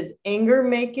grounds is anger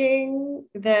making,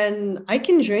 then I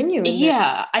can join you in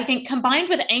that. I think combined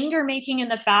with anger making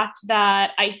and the fact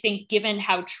that I think given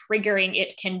how triggering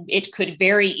it could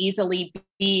very easily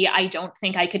be, I don't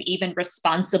think I could even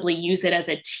responsibly use it as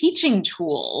a teaching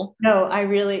tool. No,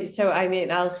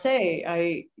 I'll say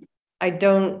I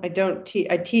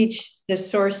teach the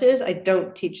sources. I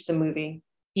don't teach the movie.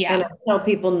 Yeah. And I tell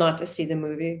people not to see the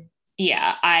movie.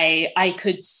 Yeah, I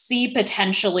could see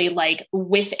potentially, like,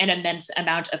 with an immense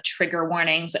amount of trigger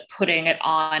warnings, putting it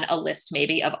on a list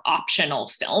maybe of optional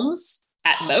films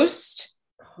at most.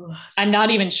 I'm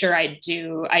not even sure I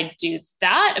do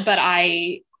that, but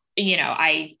I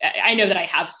know that I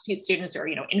have students who are,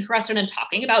 interested in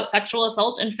talking about sexual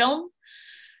assault in film.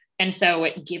 And so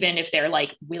given if they're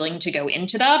like willing to go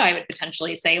into that, I would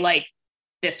potentially say, like,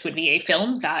 this would be a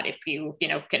film that if you,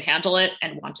 can handle it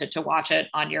and wanted to watch it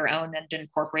on your own and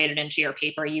incorporate it into your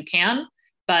paper, you can.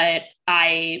 But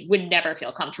I would never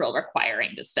feel comfortable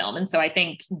requiring this film. And so I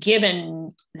think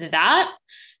given that,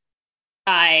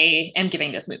 I am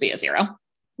giving this movie a 0.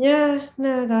 Yeah,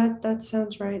 no, that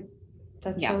sounds right.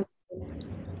 Sounds right.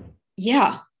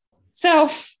 Yeah. So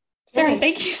Sarah,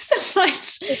 thank you so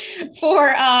much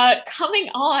for coming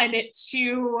on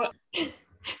to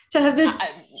have this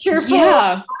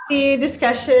cheerful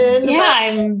discussion. Yeah,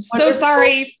 I'm so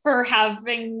sorry for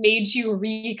having made you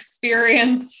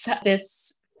re-experience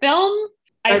this film.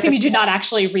 I assume you did not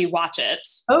actually rewatch it.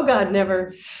 Oh God,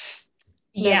 never.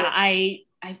 Yeah, I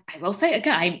will say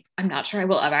again, I'm not sure I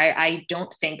will ever. I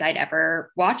don't think I'd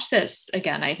ever watch this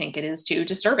again. I think it is too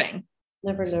disturbing.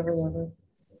 Never.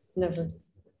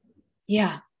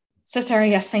 Yeah. So Sarah,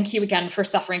 yes, thank you again for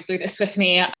suffering through this with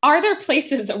me. Are there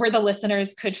places where the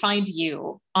listeners could find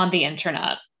you on the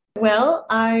internet? Well,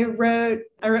 I wrote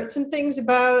some things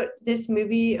about this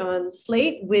movie on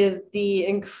Slate with the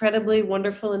incredibly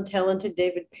wonderful and talented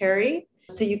David Perry.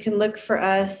 So you can look for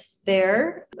us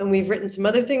there. And we've written some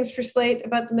other things for Slate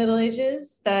about the Middle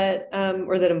Ages that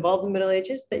involve the Middle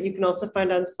Ages that you can also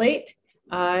find on Slate.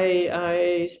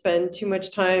 I spend too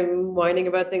much time whining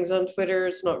about things on Twitter.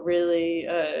 It's not really,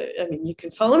 you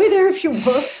can follow me there if you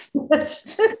want.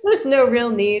 There's no real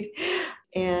need.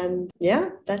 And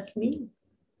yeah, that's me.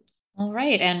 All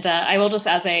right. And I will just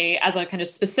as a kind of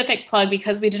specific plug,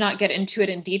 because we did not get into it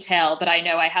in detail, but I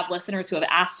know I have listeners who have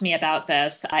asked me about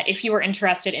this. If you were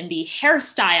interested in the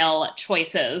hairstyle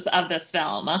choices of this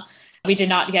film, we did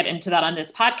not get into that on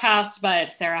this podcast,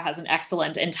 but Sarah has an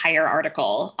excellent entire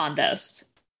article on this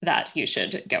that you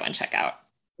should go and check out.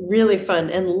 Really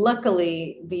fun. And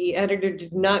luckily, the editor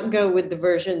did not go with the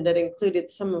version that included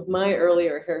some of my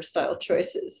earlier hairstyle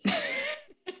choices.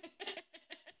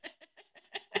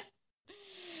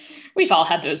 We've all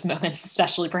had those moments,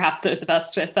 especially perhaps those of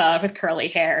us with curly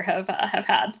hair have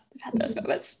had those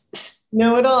moments.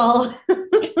 Know it all.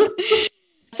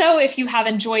 So if you have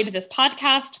enjoyed this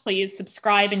podcast, please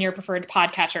subscribe in your preferred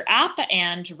podcatcher app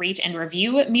and rate and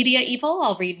review Media Evil.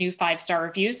 I'll read new 5-star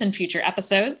reviews in future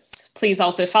episodes. Please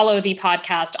also follow the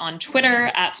podcast on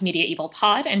Twitter at Media Evil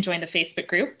Pod and join the Facebook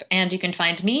group. And you can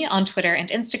find me on Twitter and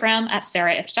Instagram at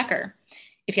Sarah Iftecker.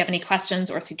 If you have any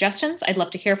questions or suggestions, I'd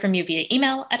love to hear from you via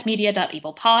email at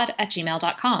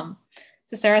media.evilpod@gmail.com.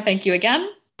 So Sarah, thank you again.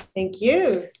 Thank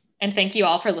you. And thank you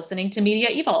all for listening to Media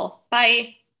Evil.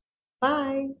 Bye.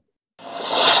 Bye. The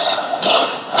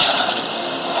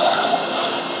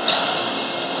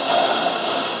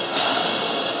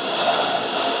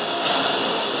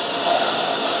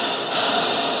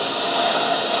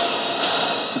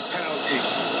penalty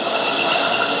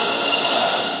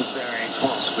for bearing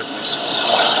false witness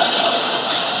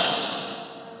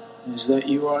is that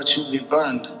you are to be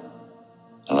burned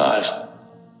alive.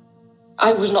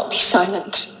 I will not be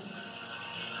silent.